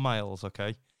 or 4 miles,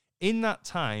 okay? In that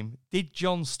time, did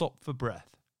John stop for breath?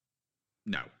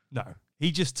 No.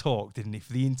 He just talked, didn't he,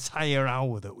 for the entire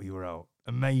hour that we were out.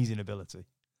 Amazing ability.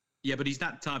 Yeah, but he's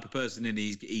that type of person, and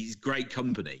he's great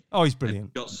company. Oh, he's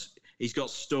brilliant. He's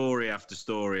got story after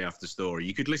story after story.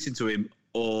 You could listen to him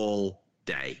all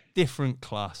day. Different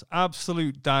class.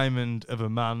 Absolute diamond of a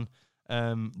man.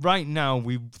 Right now,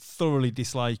 we thoroughly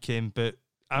dislike him, but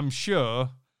I'm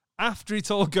sure after it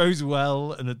all goes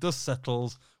well and the dust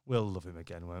settles, we'll love him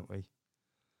again, won't we?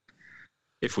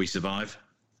 If we survive.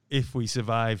 if we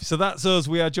survive. So that's us.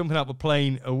 We are jumping out of a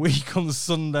plane a week on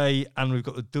Sunday, and we've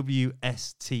got the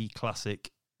WST Classic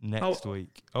next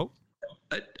week.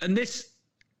 And this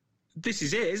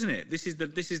is it, isn't it? This is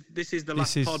the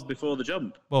last pod before the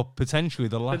jump. Well, potentially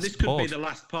the last. So this could pod. be the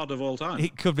last pod of all time.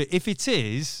 It could be. If it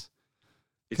is,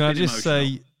 It's can I been just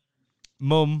emotional. say,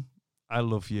 Mum, I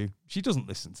love you. She doesn't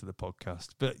listen to the podcast,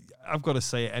 but I've got to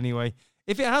say it anyway.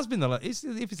 If it has been if it's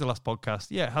the last podcast,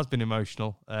 yeah, it has been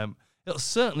emotional. It'll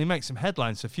certainly make some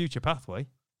headlines for Future Pathway.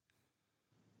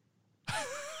 I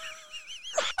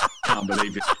can't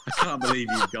believe it. I can't believe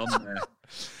you've gone there.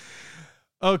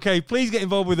 Okay, please get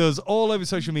involved with us all over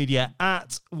social media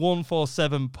at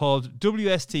 147pod.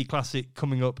 WST Classic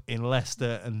coming up in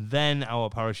Leicester, and then our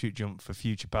parachute jump for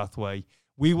Future Pathway.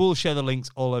 We will share the links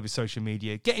all over social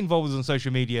media. Get involved with us on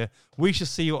social media. We shall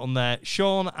see you on there.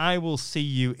 Sean, I will see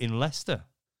you in Leicester.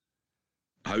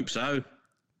 I hope so.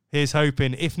 Here's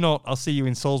hoping. If not, I'll see you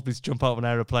in Salisbury to jump out of an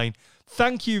aeroplane.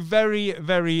 Thank you very,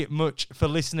 very much for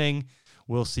listening.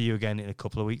 We'll see you again in a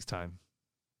couple of weeks' time.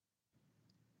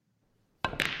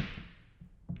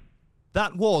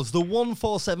 That was the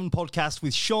 147 podcast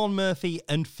with Sean Murphy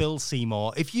and Phil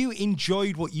Seymour. If you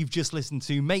enjoyed what you've just listened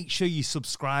to, make sure you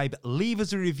subscribe, leave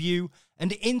us a review,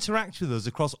 and interact with us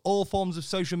across all forms of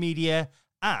social media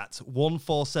at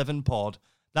 147pod.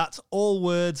 That's all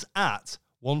words at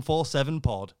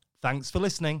 147pod. Thanks for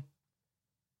listening.